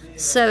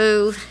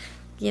 So,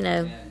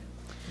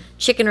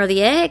 chicken or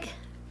the egg?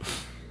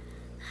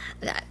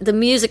 The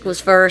music was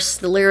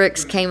first, the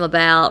lyrics came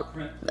about,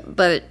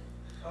 but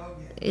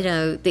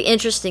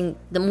the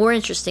more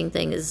interesting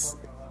thing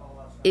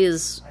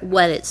is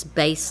what it's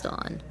based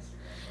on,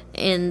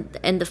 and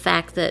the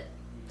fact that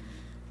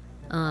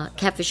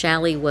Catfish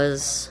Alley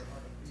was,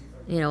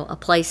 a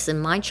place in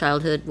my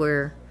childhood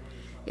where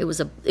it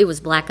was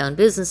black-owned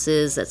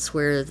businesses. That's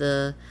where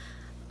the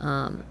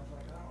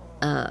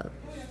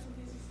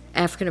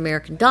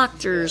African-American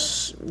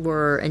doctors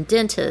were and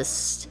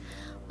dentists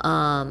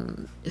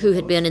who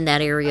had been in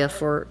that area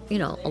for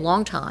a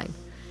long time,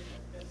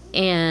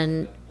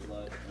 and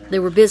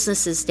there were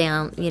businesses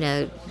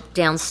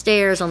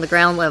downstairs on the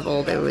ground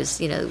level. There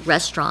was,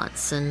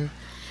 restaurants, and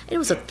it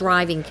was a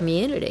thriving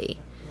community.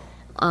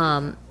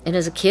 And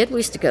as a kid, we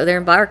used to go there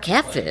and buy our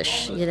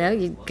catfish.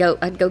 I'd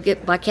go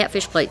buy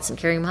catfish plates and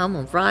carry them home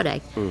on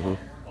Friday.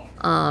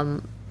 Mm-hmm.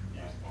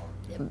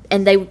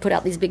 And they would put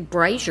out these big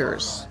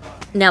braziers.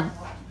 Now,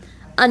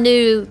 I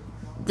knew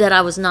that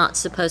I was not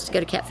supposed to go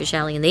to Catfish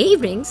Alley in the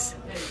evenings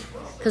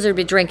because there'd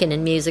be drinking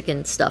and music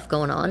and stuff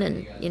going on,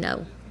 and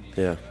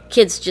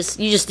kids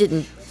you just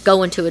didn't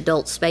go into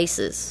adult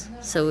spaces.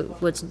 So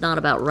it was not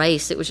about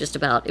race. It was just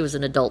about it was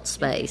an adult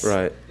space.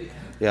 Right.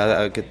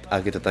 Yeah,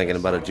 I get to thinking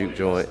about a juke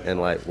joint and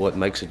like what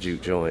makes a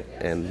juke joint,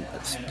 and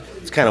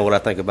it's kind of what I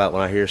think about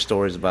when I hear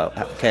stories about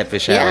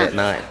Catfish Alley at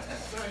night.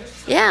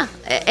 Yeah,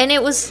 and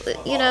it was,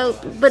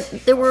 but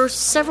there were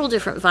several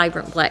different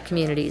vibrant black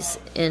communities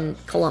in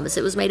Columbus.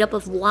 It was made up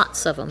of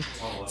lots of them.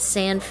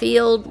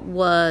 Sandfield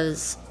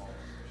was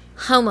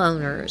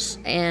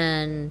homeowners,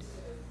 and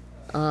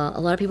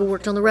a lot of people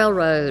worked on the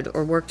railroad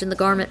or worked in the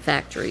garment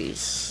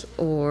factories,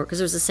 or because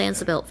there was a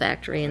Sansabelt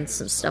factory and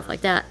some stuff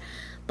like that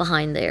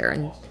behind there,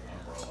 and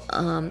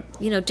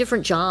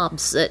different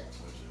jobs that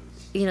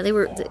they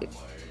were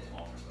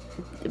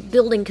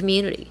building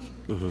community.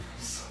 Mm-hmm.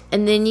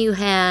 And then you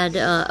had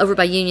over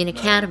by Union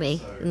Academy,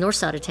 the north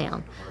side of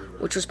town,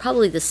 which was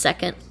probably the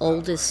second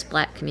oldest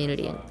black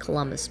community in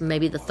Columbus,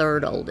 maybe the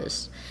third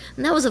oldest.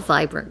 And that was a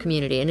vibrant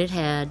community, and it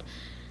had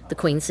the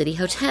Queen City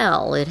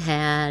Hotel, it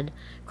had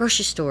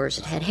grocery stores,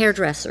 it had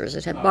hairdressers,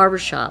 it had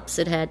barbershops,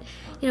 it had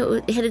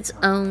its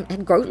own,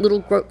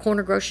 little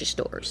corner grocery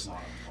stores.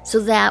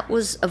 So that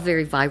was a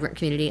very vibrant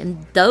community,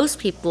 and those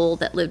people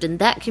that lived in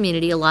that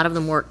community, a lot of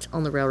them worked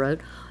on the railroad,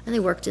 and they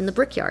worked in the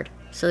brickyard,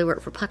 so they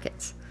worked for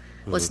Puckett's.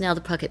 What's now the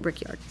Puckett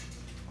Brickyard.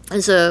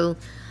 And so,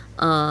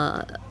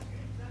 and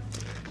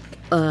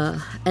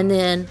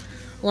then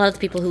a lot of the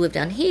people who live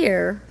down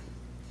here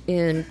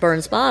in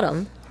Burns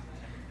Bottom,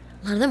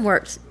 a lot of them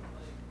worked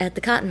at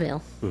the cotton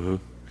mill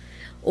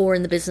or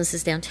in the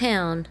businesses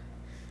downtown.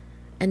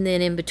 And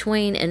then in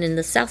between and in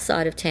the south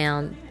side of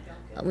town,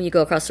 when you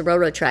go across the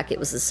railroad track, it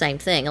was the same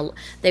thing.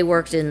 They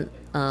worked in,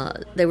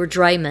 they were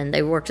draymen.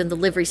 They worked in the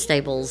livery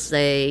stables.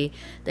 They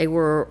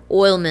were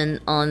oilmen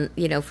on,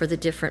 for the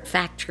different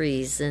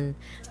factories, and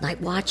night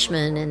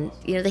watchmen, and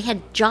they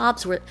had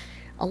jobs where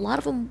a lot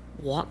of them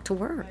walked to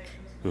work.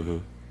 Mm-hmm.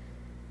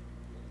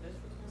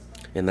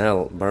 And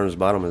now Burns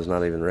Bottom is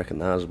not even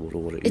recognizable to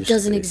what it used to be. It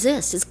doesn't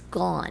exist. It's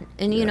gone.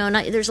 And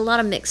there's a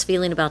lot of mixed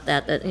feeling about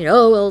that. That a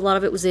lot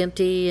of it was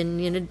empty, and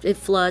it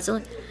floods.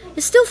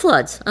 It still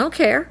floods. I don't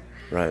care.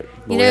 Right.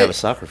 But we have a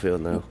soccer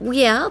field now.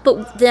 Yeah,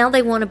 but now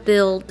they want to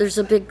build, there's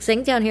a big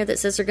thing down here that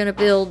says they're going to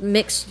build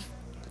mixed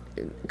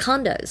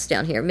condos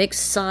down here,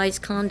 mixed size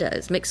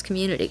condos, mixed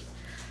community.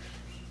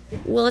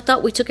 Well, I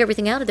thought we took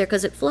everything out of there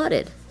because it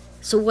flooded.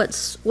 So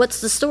what's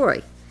the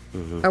story?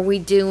 Mm-hmm. Are we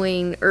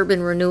doing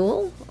urban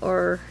renewal,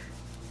 or,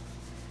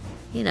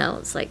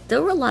 it's like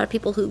there were a lot of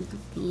people who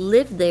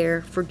lived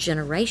there for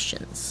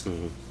generations.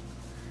 Mm-hmm.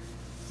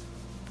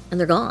 And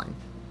they're gone.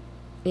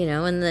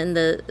 And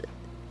then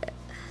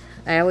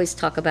I always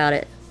talk about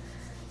it.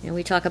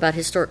 We talk about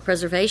historic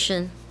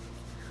preservation.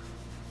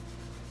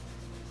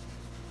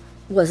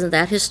 Wasn't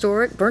that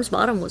historic? Burns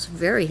Bottom was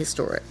very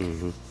historic.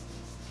 Mm-hmm.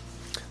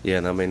 Yeah,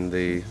 and I mean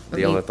the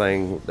only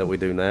thing that we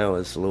do now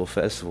is little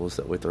festivals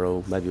that we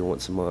throw maybe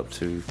once a month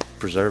to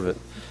preserve it.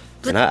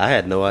 And I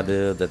had no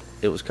idea that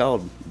it was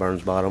called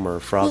Burns Bottom or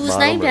Frog Bottom. It was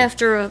named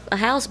after a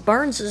house.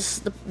 Burns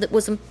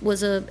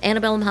was a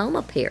antebellum home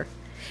up here,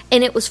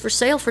 and it was for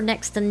sale for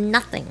next to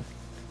nothing,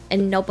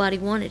 and nobody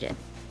wanted it.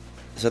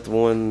 Is that the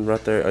one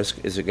right there?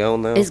 Is it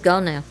gone now? It's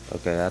gone now.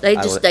 Okay, they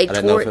tore it down. I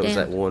didn't know if it was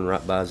that one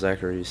right by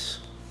Zachary's.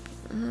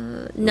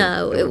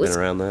 No, it was been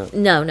around that.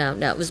 No.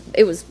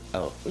 It was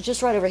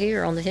just right over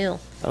here on the hill.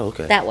 Oh,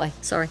 okay. That way.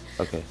 Sorry.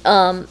 Okay.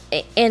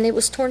 And it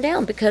was torn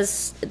down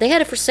because they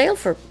had it for sale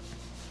for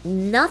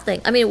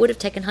nothing. I mean, it would have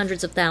taken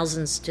hundreds of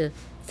thousands to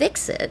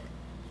fix it.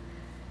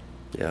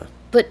 Yeah.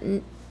 But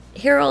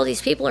here are all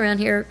these people around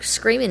here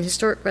screaming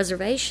historic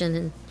preservation,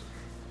 and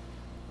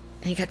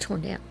it got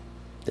torn down.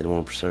 Didn't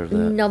want to preserve that.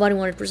 Nobody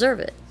wanted to preserve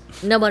it.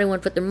 Nobody wanted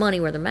to put their money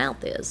where their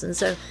mouth is. And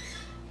so,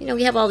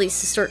 we have all these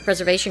historic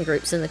preservation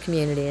groups in the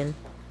community, and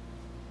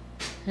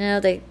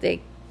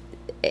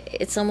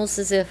it's almost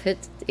as if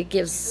it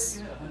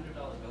gives,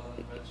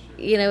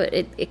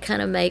 it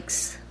kind of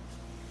makes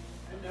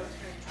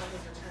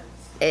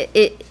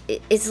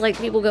it's like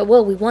people go,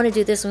 well, we want to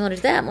do this, we want to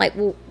do that. I'm like,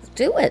 well,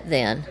 do it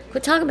then.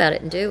 Quit talking about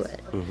it and do it.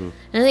 Mm-hmm.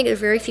 And I think there's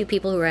very few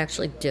people who are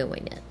actually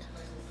doing it.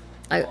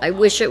 I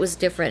wish it was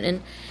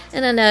different.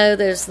 And I know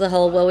there's the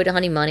whole, well, we don't have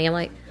any money. I'm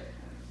like,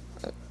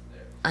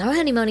 I don't have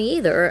any money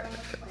either.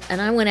 And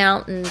I went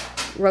out and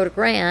wrote a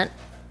grant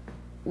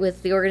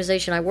with the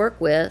organization I work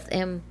with,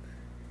 and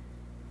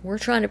we're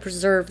trying to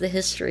preserve the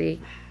history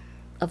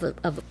of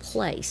a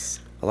place.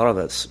 A lot of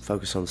that's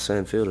focused on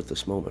Sandfield at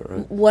this moment,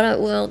 right?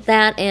 Well,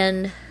 that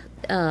and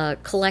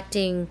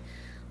collecting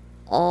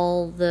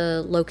all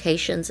the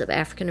locations of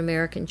African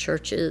American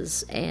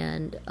churches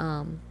and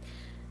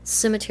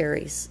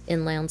cemeteries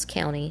in Lowndes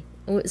County.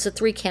 It's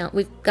a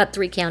we've got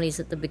 3 counties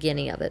at the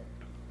beginning of it.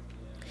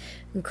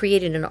 And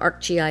created an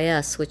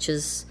ArcGIS, which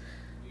is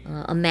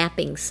a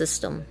mapping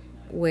system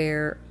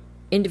where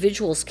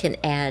individuals can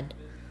add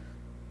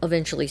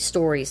eventually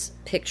stories,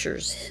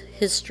 pictures,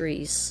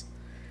 histories,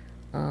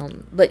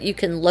 but you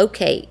can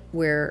locate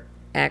where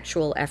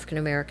actual African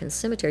American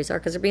cemeteries are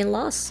because they're being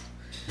lost.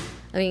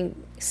 I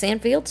mean,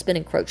 Sandfield's been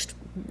encroached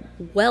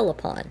well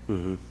upon.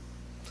 Mm-hmm.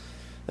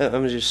 I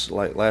mean, just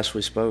like last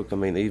we spoke, I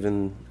mean,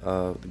 even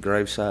the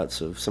grave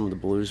sites of some of the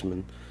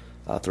bluesmen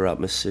throughout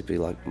Mississippi,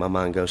 like my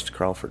mind goes to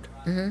Crawford.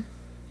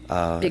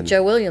 Mm-hmm. Big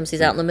Joe Williams,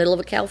 he's out in the middle of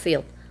a cow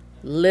field,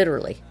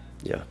 literally.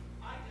 Yeah.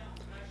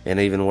 And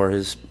even where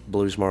his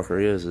blues marker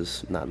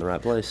is not in the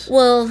right place.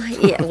 Well,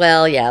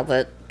 yeah,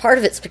 but part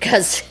of it's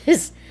because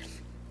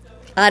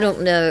I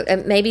don't know,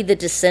 maybe the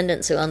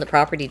descendants who own the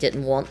property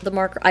didn't want the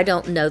marker. I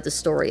don't know the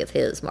story of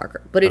his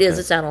marker, but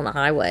it's out on a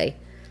highway,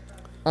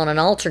 on an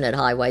alternate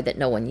highway that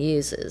no one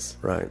uses.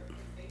 Right.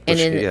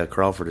 And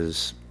Crawford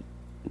is,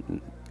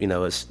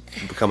 it's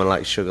becoming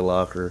like Sugar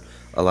Lock or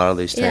a lot of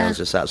these towns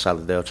just outside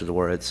the Delta to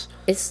where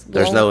there's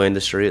no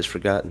industry, it's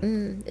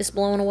forgotten. It's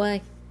blowing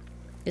away.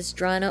 It's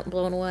drying up and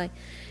blowing away.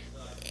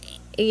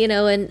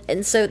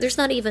 And so there's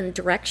not even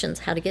directions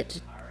how to get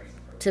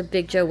to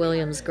Big Joe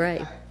Williams'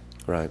 grave.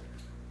 Right.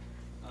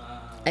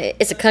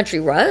 It's a country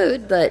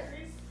road, but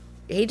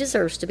he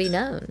deserves to be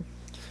known.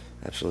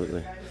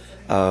 Absolutely.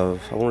 I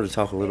wanted to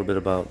talk a little bit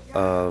about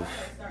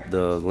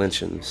the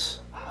lynchings.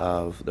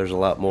 There's a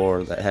lot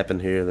more that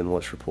happened here than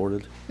what's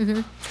reported.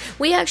 Mm-hmm.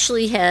 We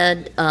actually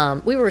had,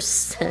 we were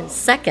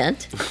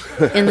second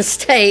in the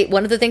state.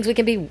 One of the things we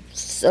can be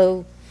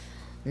so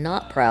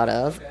not proud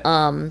of,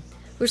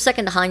 we were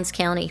second to Hinds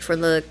County for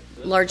the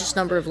largest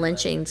number of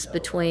lynchings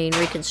between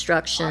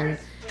Reconstruction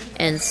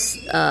and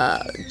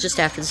just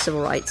after the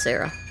Civil Rights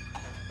era.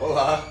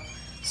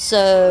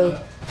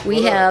 So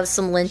we have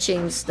some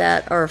lynchings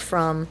that are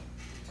from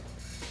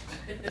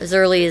as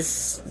early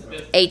as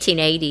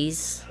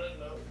 1880s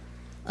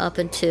up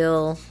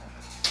until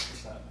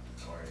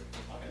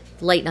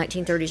late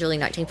 1930s, early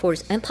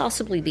 1940s, and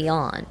possibly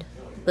beyond.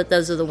 But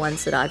those are the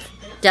ones that I've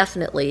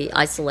definitely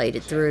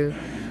isolated through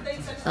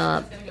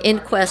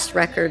inquest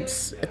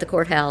records at the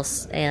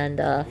courthouse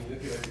and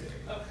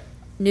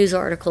news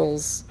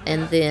articles,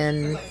 and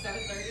then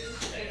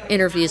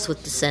interviews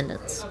with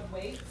descendants.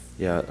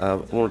 Yeah, I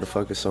wanted to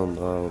focus on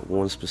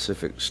one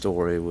specific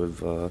story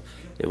with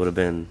it would have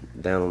been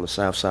down on the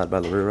south side by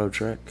the railroad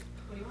track.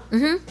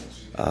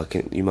 Mm-hmm.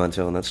 Can you mind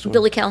telling that story?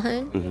 Billy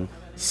Calhoun. Mm-hmm.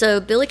 So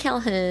Billy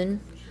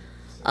Calhoun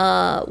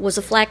was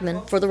a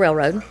flagman for the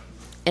railroad,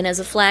 and as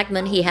a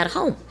flagman, he had a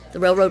home. The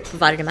railroad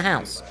provided him a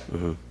house.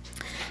 Mm-hmm.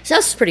 So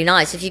that's pretty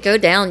nice. If you go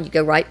down, you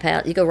go right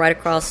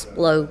across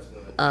below,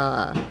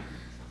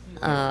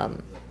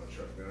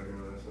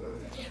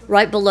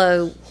 right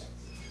below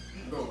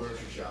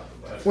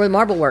where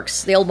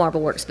the old Marble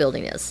Works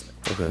building is.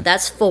 Okay.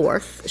 That's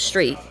 4th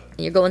Street.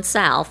 And you're going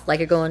south, like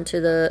you're going to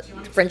the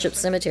Friendship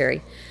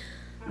Cemetery.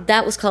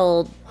 That was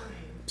called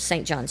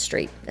St. John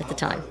Street at the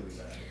time.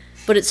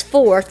 But it's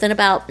 4th and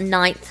about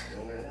 9th,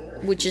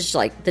 which is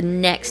like the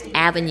next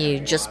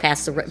avenue just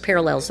past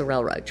parallels the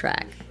railroad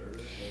track.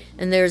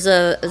 And there's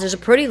a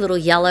pretty little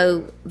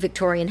yellow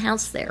Victorian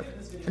house there.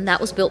 And that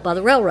was built by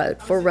the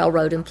railroad for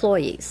railroad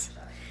employees.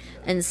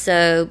 And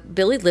so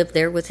Billy lived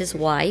there with his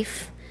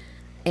wife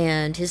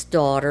and his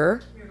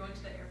daughter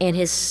and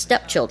his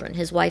stepchildren.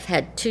 His wife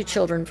had 2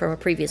 children from a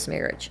previous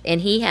marriage,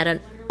 and he had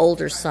an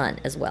older son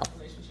as well.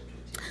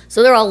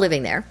 So they're all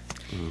living there.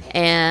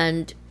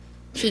 And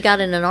he got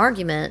in an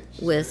argument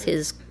with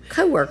his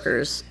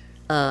co-workers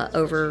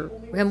over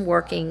him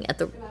working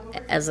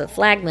as a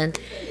flagman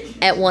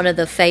at one of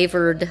the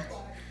favored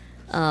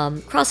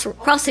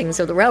crossings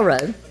of the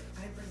railroad.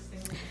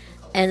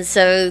 And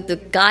so the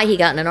guy he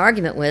got in an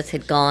argument with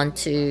had gone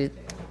to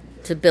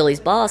Billy's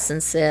boss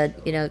and said,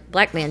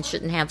 black man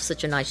shouldn't have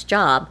such a nice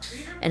job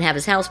and have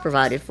his house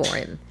provided for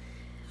him.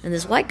 And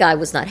this white guy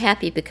was not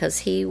happy because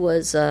he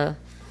was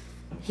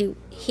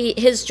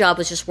his job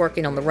was just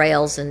working on the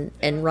rails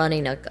and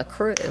running a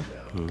crew.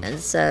 And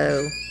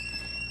so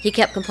he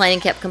kept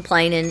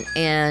complaining,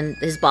 and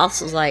his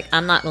boss was like,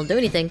 I'm not going to do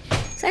anything.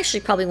 It's actually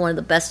probably one of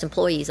the best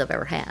employees I've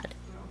ever had.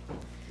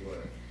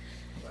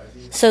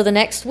 So the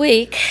next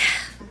week,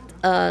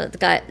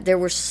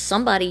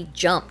 somebody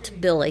jumped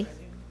Billy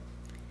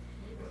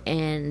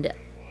and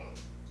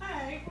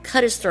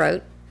cut his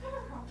throat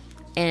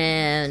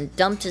and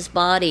dumped his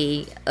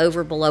body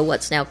over below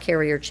what's now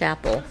Carrier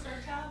Chapel.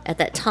 At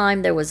that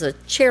time, there was a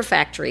chair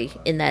factory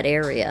in that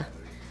area,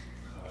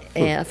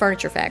 a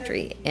furniture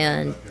factory,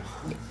 and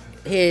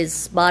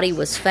his body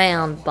was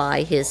found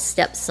by his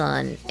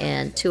stepson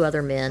and 2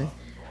 other men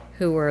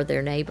who were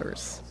their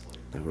neighbors.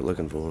 They were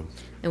looking for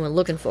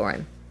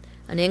him.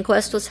 An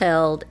inquest was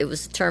held. It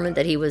was determined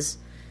that he was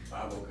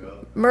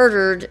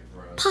murdered,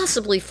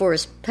 possibly for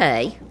his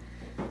pay,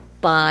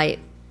 by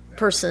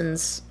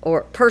persons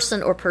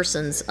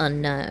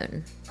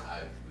unknown.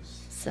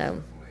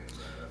 So,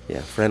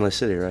 yeah, friendly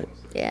city, right?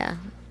 Yeah.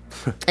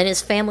 And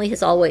his family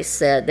has always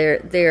said,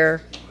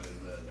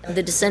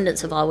 the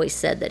descendants have always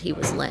said that he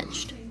was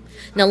lynched.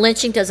 Now,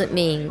 lynching doesn't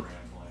mean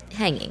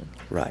hanging.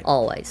 Right.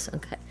 Always.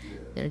 Okay.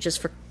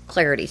 Just for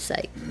clarity's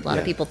sake. A lot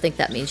of people think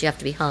that means you have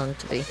to be hung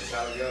to be.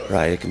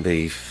 Right. It can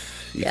be.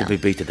 You can be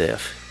beat to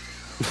death.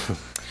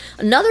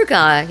 Another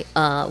guy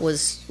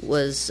was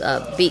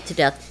beat to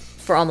death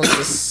for almost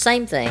the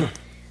same thing.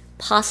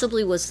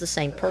 Possibly was the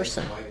same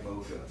person.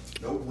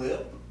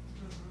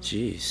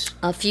 Jeez.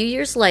 A few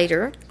years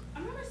later,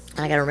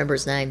 I got to remember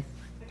his name.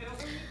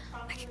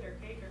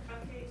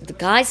 The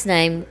guy's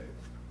name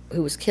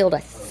who was killed, I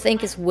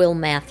think, is Will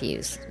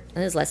Matthews.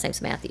 And his last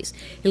name's Matthews.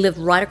 He lived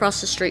right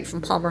across the street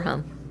from Palmer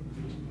Home.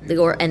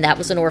 And that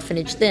was an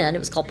orphanage then. It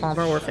was called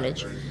Palmer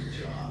Orphanage.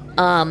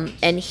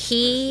 And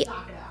he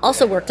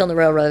also worked on the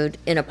railroad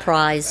in a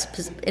prize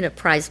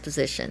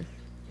position.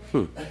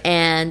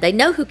 And they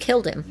know who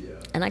killed him.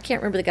 And I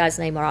can't remember the guy's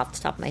name off the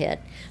top of my head.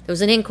 There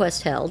was an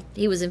inquest held.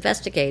 He was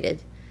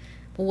investigated.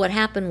 But what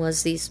happened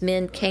was these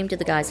men came to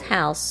the guy's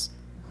house.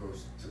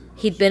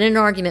 He'd been in an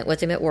argument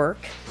with him at work.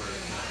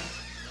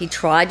 He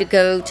tried to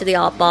go to the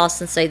boss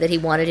and say that he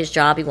wanted his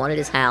job, he wanted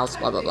his house,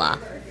 blah, blah, blah.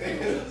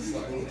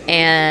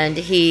 And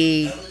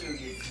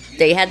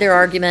they had their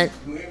argument.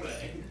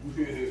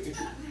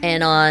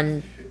 And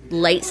on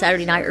late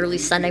Saturday night, early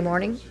Sunday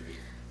morning,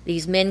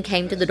 these men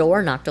came to the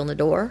door, knocked on the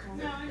door.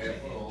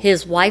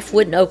 His wife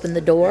wouldn't open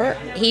the door.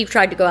 He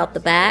tried to go out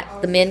the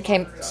back. The men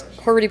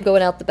heard him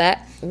going out the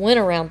back, went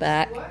around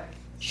back,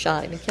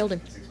 shot him and killed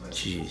him.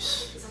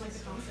 Jeez.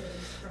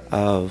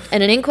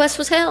 And an inquest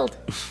was held.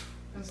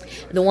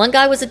 The one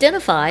guy was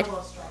identified.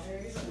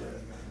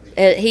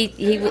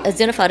 He was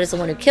identified as the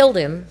one who killed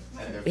him.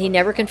 He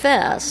never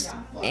confessed.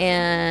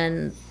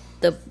 And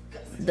the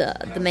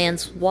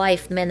man's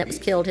wife, the man that was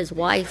killed, his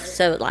wife.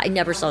 So I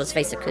never saw his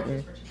face.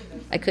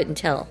 I couldn't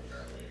tell.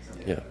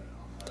 Yeah.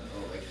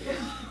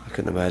 I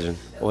couldn't imagine.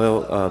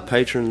 Well,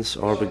 patrons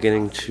are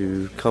beginning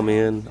to come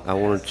in. I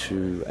wanted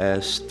to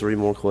ask 3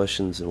 more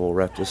questions and we'll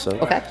wrap this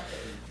up. Okay.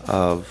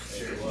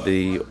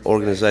 The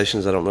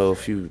organizations, I don't know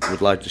if you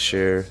would like to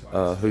share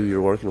who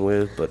you're working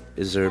with, but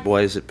is there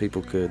ways that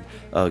people could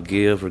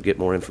give or get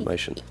more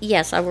information?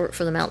 Yes, I work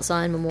for the Mount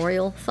Zion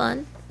Memorial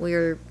Fund.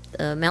 We're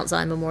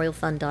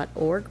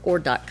MountZionMemorialFund.org or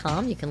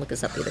 .com. You can look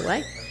us up either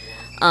way.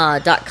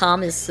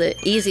 .com is the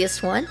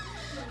easiest one.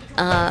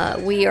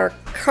 We are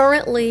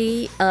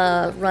currently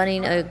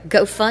running a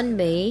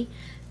GoFundMe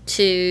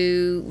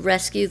to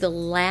rescue the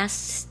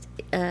last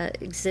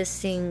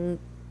existing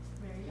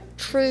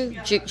true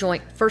juke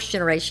joint, first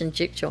generation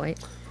juke joint,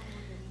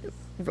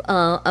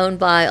 owned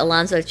by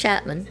Alonzo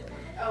Chapman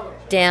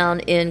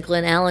down in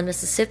Glen Allen,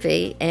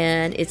 Mississippi,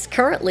 and it's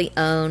currently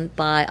owned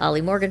by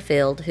Ollie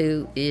Morganfield,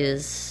 who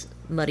is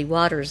Muddy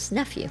Waters'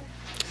 nephew.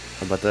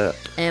 How about that?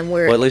 And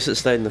well, at least it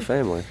stayed in the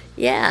family.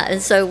 Yeah,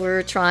 and so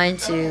we're trying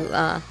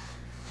to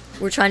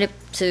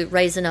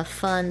raise enough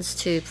funds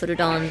to put it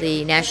on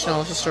the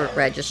National Historic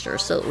Register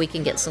so that we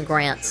can get some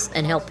grants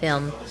and help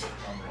him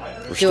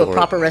do a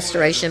proper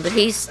restoration. But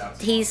he's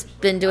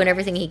been doing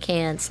everything he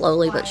can,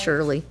 slowly but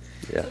surely.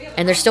 Yeah.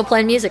 And they're still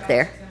playing music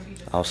there.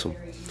 Awesome.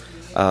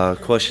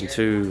 Question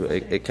 2,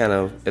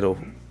 it'll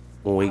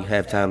when we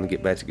have time to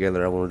get back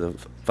together, I wanted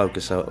to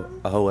focus a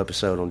whole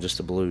episode on just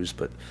the blues,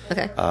 but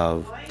okay.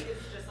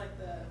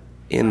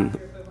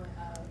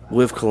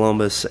 With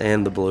Columbus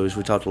and the blues,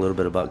 we talked a little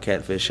bit about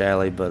Catfish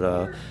Alley, but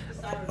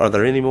are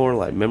there any more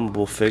like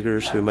memorable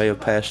figures who may have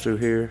passed through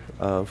here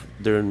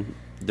during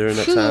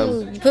that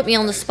time? You put me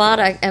on the spot.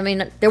 I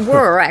mean, there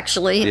were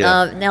actually.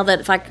 Yeah. Now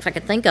that if I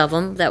could think of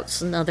them,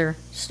 that's another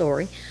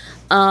story.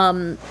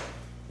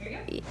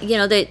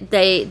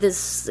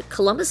 This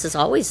Columbus has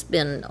always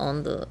been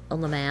on the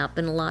map,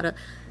 and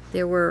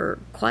there were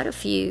quite a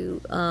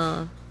few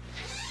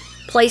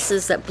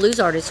places that blues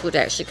artists would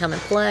actually come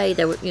and play.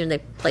 They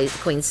played at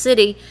Queen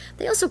City.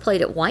 They also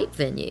played at white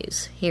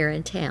venues here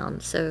in town.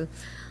 So,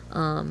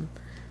 there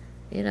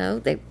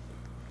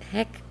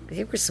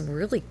were some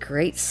really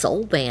great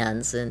soul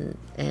bands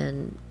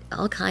and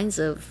all kinds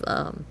of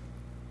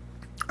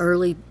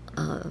early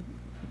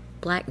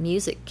black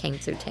music came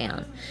through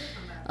town.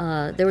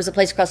 There was a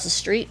place across the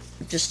street,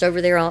 just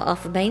over there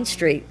off of Main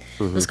Street.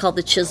 Mm-hmm. It was called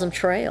the Chisholm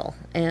Trail.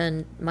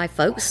 And my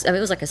folks, it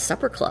was like a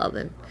supper club.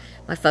 And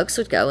my folks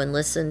would go and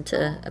listen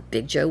to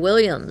Big Joe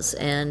Williams.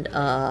 And,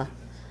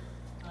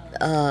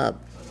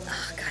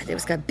 there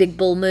was got Big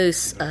Bull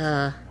Moose.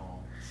 I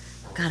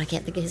can't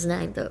think of his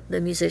name,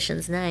 the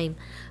musician's name.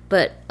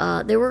 But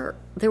there were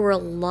a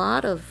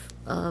lot of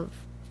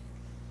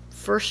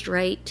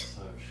first-rate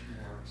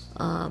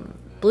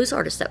blues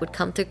artists that would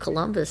come through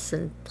Columbus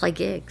and play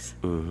gigs.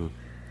 Mm-hmm.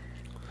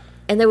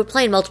 And they would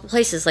play in multiple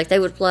places. Like they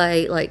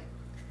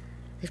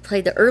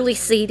played the early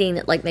seating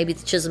at like maybe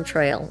the Chisholm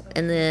Trail,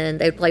 and then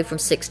they'd play from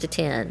 6 to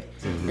 10.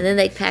 Mm-hmm. And then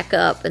they'd pack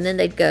up, and then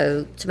they'd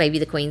go to maybe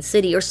the Queen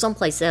City or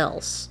someplace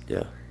else.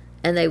 Yeah.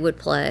 And they would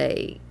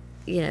play,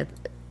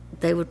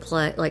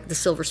 like the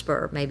Silver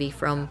Spur, maybe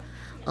from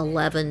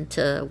 11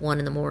 to 1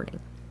 in the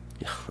morning.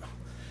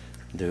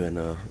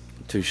 Doing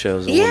 2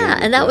 shows. A Yeah,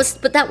 week, and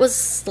that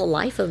was the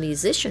life of a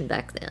musician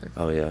back then.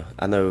 Oh yeah,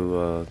 I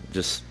know.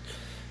 Just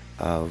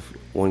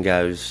one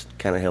guy who's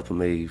kind of helping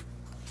me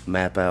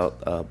map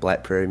out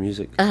Black Prairie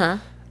music.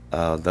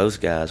 Those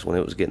guys, when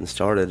it was getting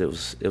started, it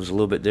was a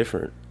little bit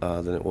different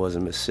than it was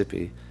in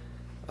Mississippi.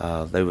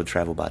 They would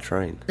travel by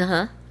train,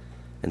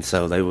 and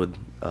so they would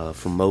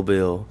from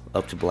Mobile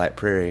up to Black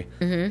Prairie,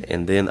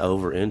 and then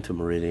over into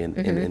Meridian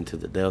and into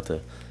the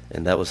Delta,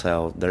 and that was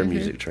how their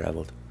music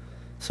traveled.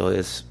 So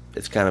it's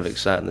kind of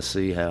exciting to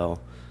see how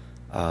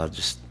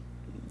just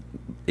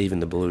even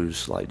the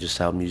blues, like just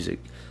how music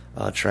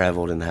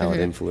traveled and how it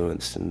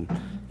influenced. And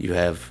you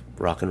have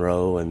rock and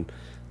roll, and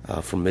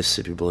from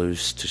Mississippi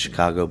blues to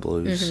Chicago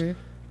blues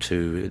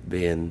to it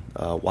being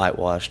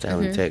whitewashed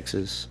down in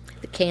Texas.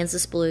 The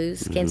Kansas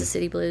blues, Kansas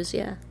City blues,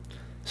 yeah.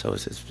 So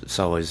it's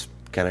always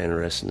kind of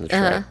interesting to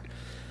track.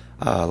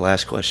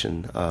 Last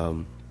question.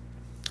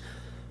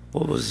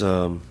 What was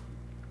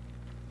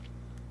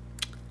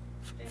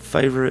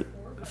favorite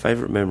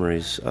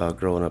memories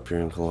growing up here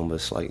in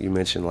Columbus? Like you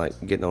mentioned, like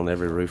getting on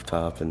every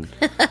rooftop and.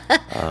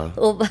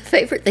 Well, my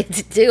favorite thing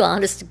to do,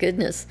 honest to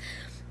goodness,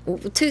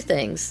 2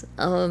 things.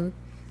 The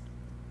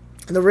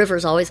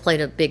river's always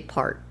played a big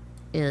part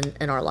in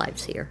our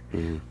lives here.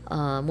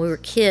 When we were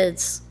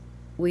kids,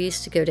 we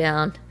used to go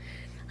down.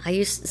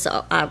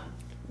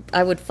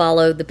 I would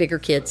follow the bigger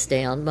kids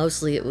down.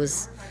 Mostly it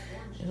was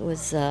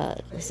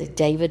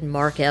David and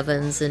Mark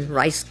Evans and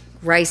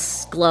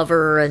Rice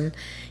Glover and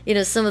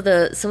some of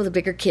the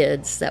bigger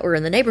kids that were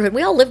in the neighborhood.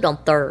 We all lived on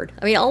 3rd.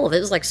 I mean, all of it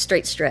was like a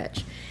straight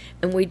stretch,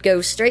 and we'd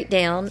go straight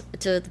down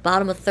to the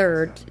bottom of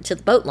 3rd to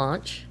the boat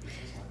launch,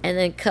 and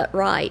then cut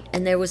right,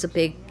 and there was a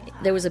big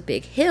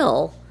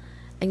hill.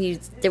 And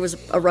there was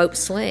a rope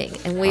swing,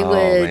 and we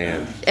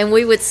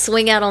would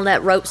swing out on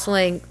that rope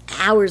swing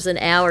hours and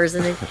hours,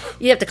 and then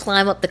you'd have to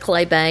climb up the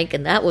clay bank,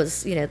 and that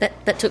was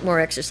that took more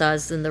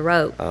exercise than the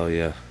rope. Oh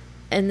yeah.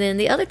 And then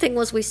the other thing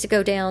was we used to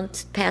go down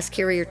past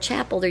Carrier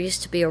Chapel. There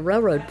used to be a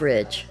railroad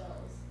bridge,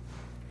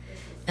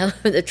 and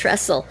the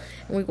trestle,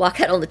 and we'd walk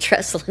out on the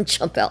trestle and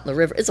jump out in the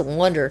river. It's a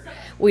wonder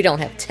we don't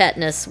have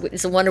tetanus.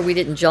 It's a wonder we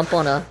didn't jump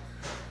on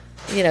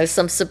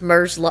some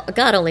submerged.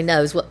 God only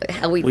knows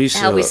how we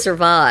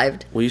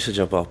survived. We used to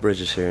jump off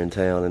bridges here in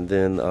town, and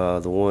then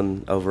the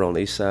one over on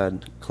the east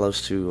side,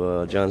 close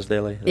to John's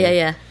Deli.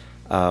 Yeah.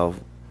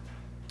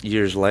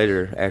 Years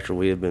later, after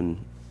we had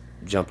been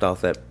jumped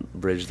off that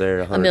bridge there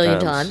 100 a million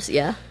times,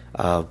 yeah.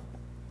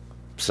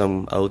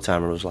 Some old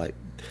timer was like,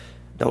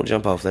 "Don't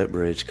jump off that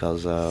bridge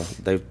because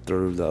they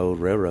threw the old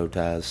railroad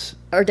ties."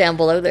 Or down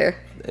below there.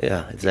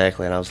 Yeah,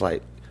 exactly. And I was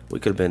like, we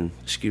could have been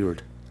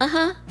skewered.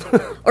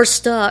 Or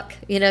stuck,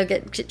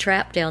 get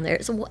trapped down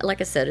there. So, like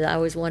I said, I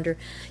always wonder,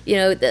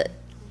 the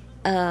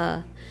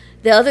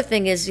other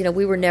thing is,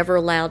 we were never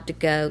allowed to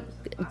go.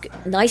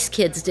 Nice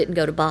kids didn't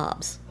go to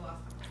Bob's,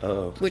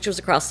 which was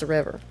across the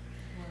river,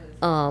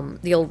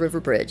 the old river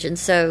bridge, and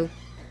so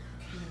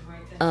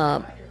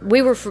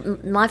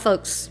my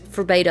folks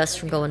forbade us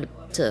from going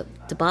to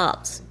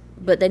Bob's,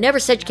 but they never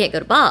said you can't go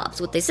to Bob's.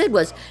 What they said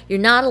was you're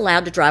not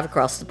allowed to drive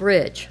across the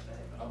bridge.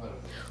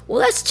 Well,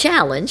 that's a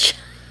challenge.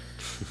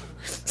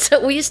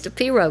 So we used to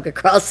pirogue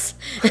across.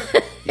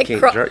 You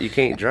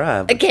can't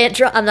drive. I can't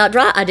drive. I'm not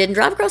drive. I didn't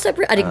drive across that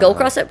bridge. I didn't go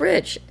across that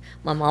bridge.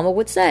 My mama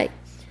would say,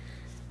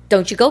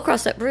 "Don't you go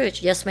across that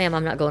bridge?" "Yes, ma'am.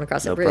 I'm not going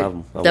across that bridge."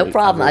 Problem. No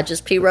problem. I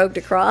just pirogued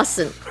across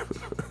and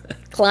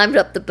climbed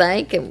up the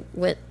bank and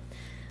went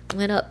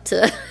up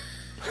to.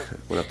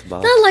 Went up to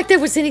Bob's. Not like there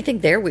was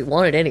anything there we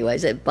wanted,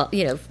 anyways. That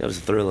was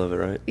the thrill of it,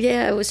 right?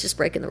 Yeah, it was just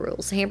breaking the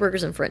rules.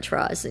 Hamburgers and French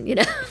fries, and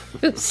it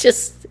was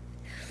just.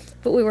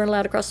 But we weren't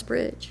allowed to cross the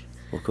bridge.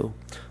 Well, cool.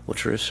 Well,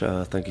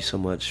 Trish, thank you so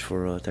much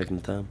for taking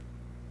the time.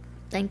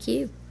 Thank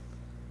you.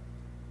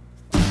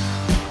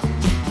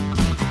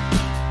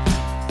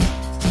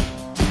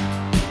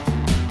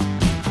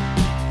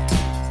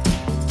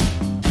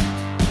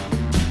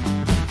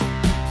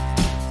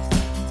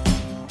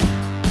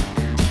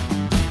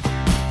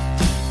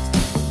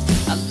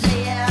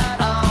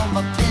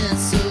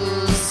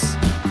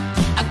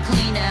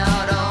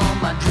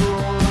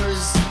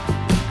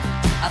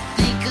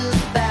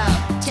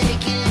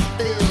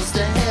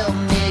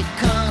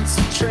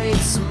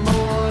 Some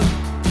more,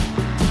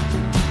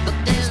 but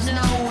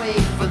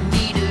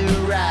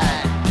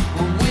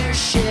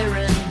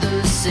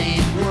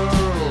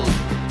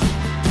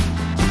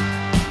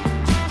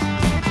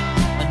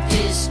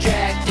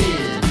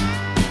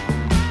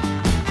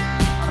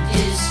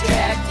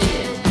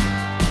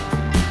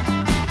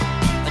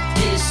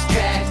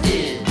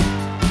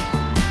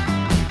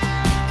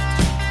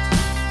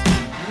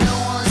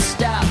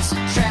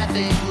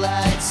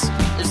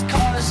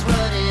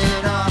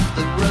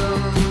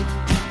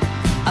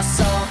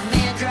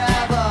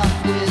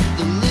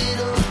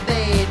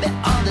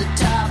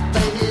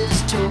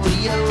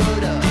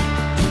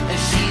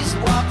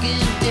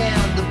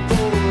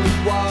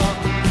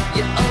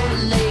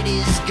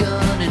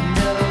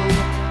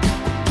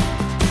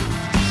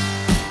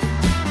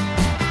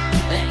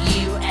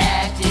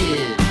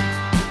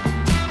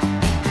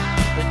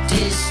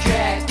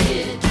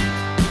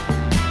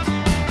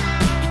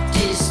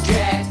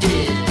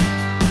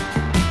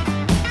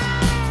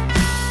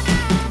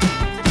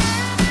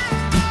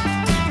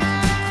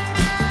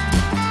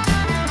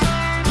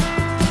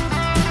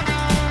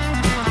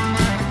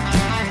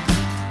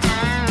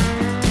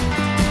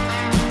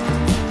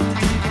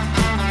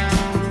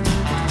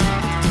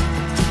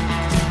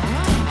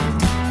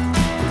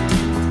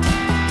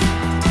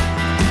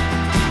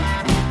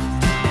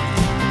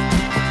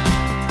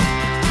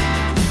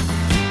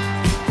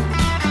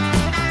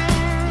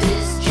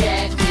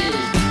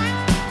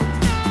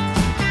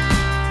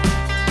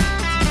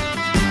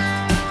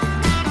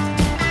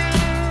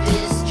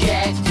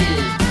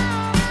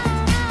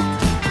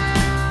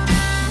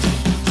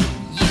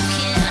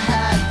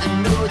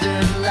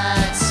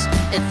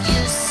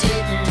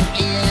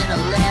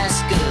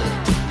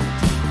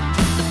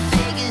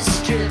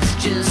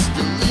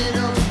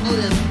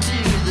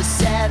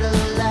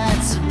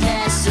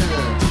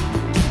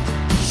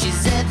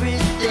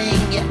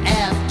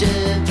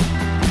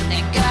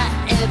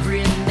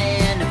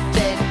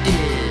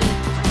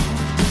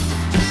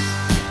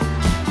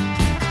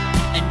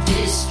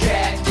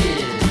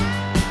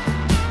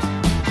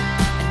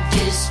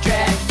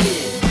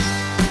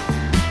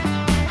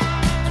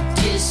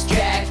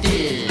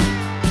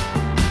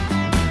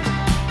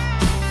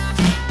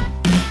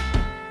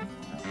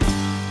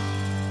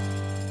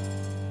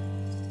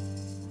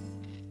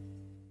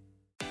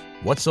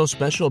What's so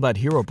special about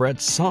Hero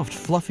Bread's soft,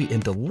 fluffy,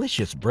 and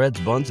delicious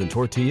breads, buns, and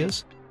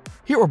tortillas?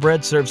 Hero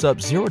Bread serves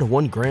up 0 to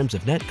 1 grams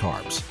of net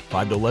carbs,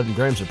 5 to 11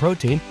 grams of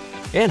protein,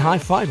 and high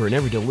fiber in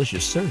every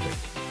delicious serving.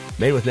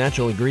 Made with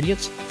natural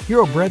ingredients,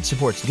 Hero Bread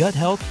supports gut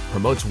health,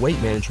 promotes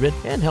weight management,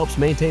 and helps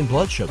maintain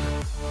blood sugar.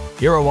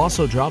 Hero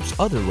also drops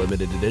other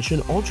limited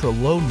edition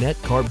ultra-low net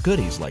carb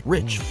goodies like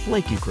rich,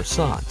 flaky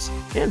croissants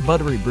and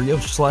buttery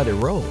brioche slider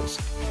rolls.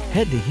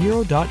 Head to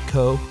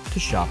hero.co to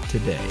shop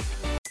today.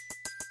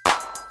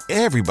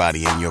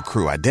 Everybody in your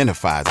crew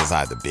identifies as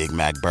either Big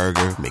Mac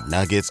Burger,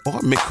 McNuggets, or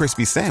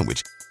McCrispy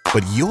Sandwich.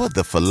 But you're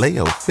the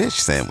Filet-O-Fish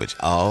Sandwich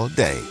all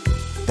day.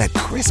 That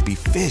crispy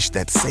fish,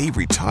 that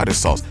savory tartar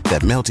sauce,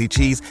 that melty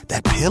cheese,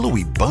 that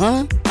pillowy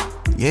bun.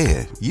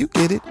 Yeah, you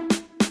get it.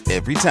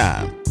 Every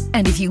time.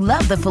 And if you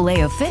love the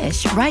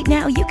Filet-O-Fish, right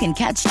now you can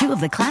catch 2 of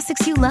the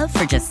classics you love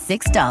for just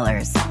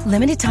 $6.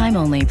 Limited time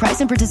only.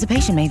 Price and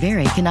participation may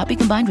vary. Cannot be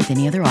combined with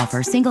any other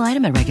offer. Single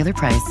item at regular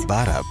price.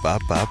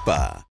 Ba-da-ba-ba-ba.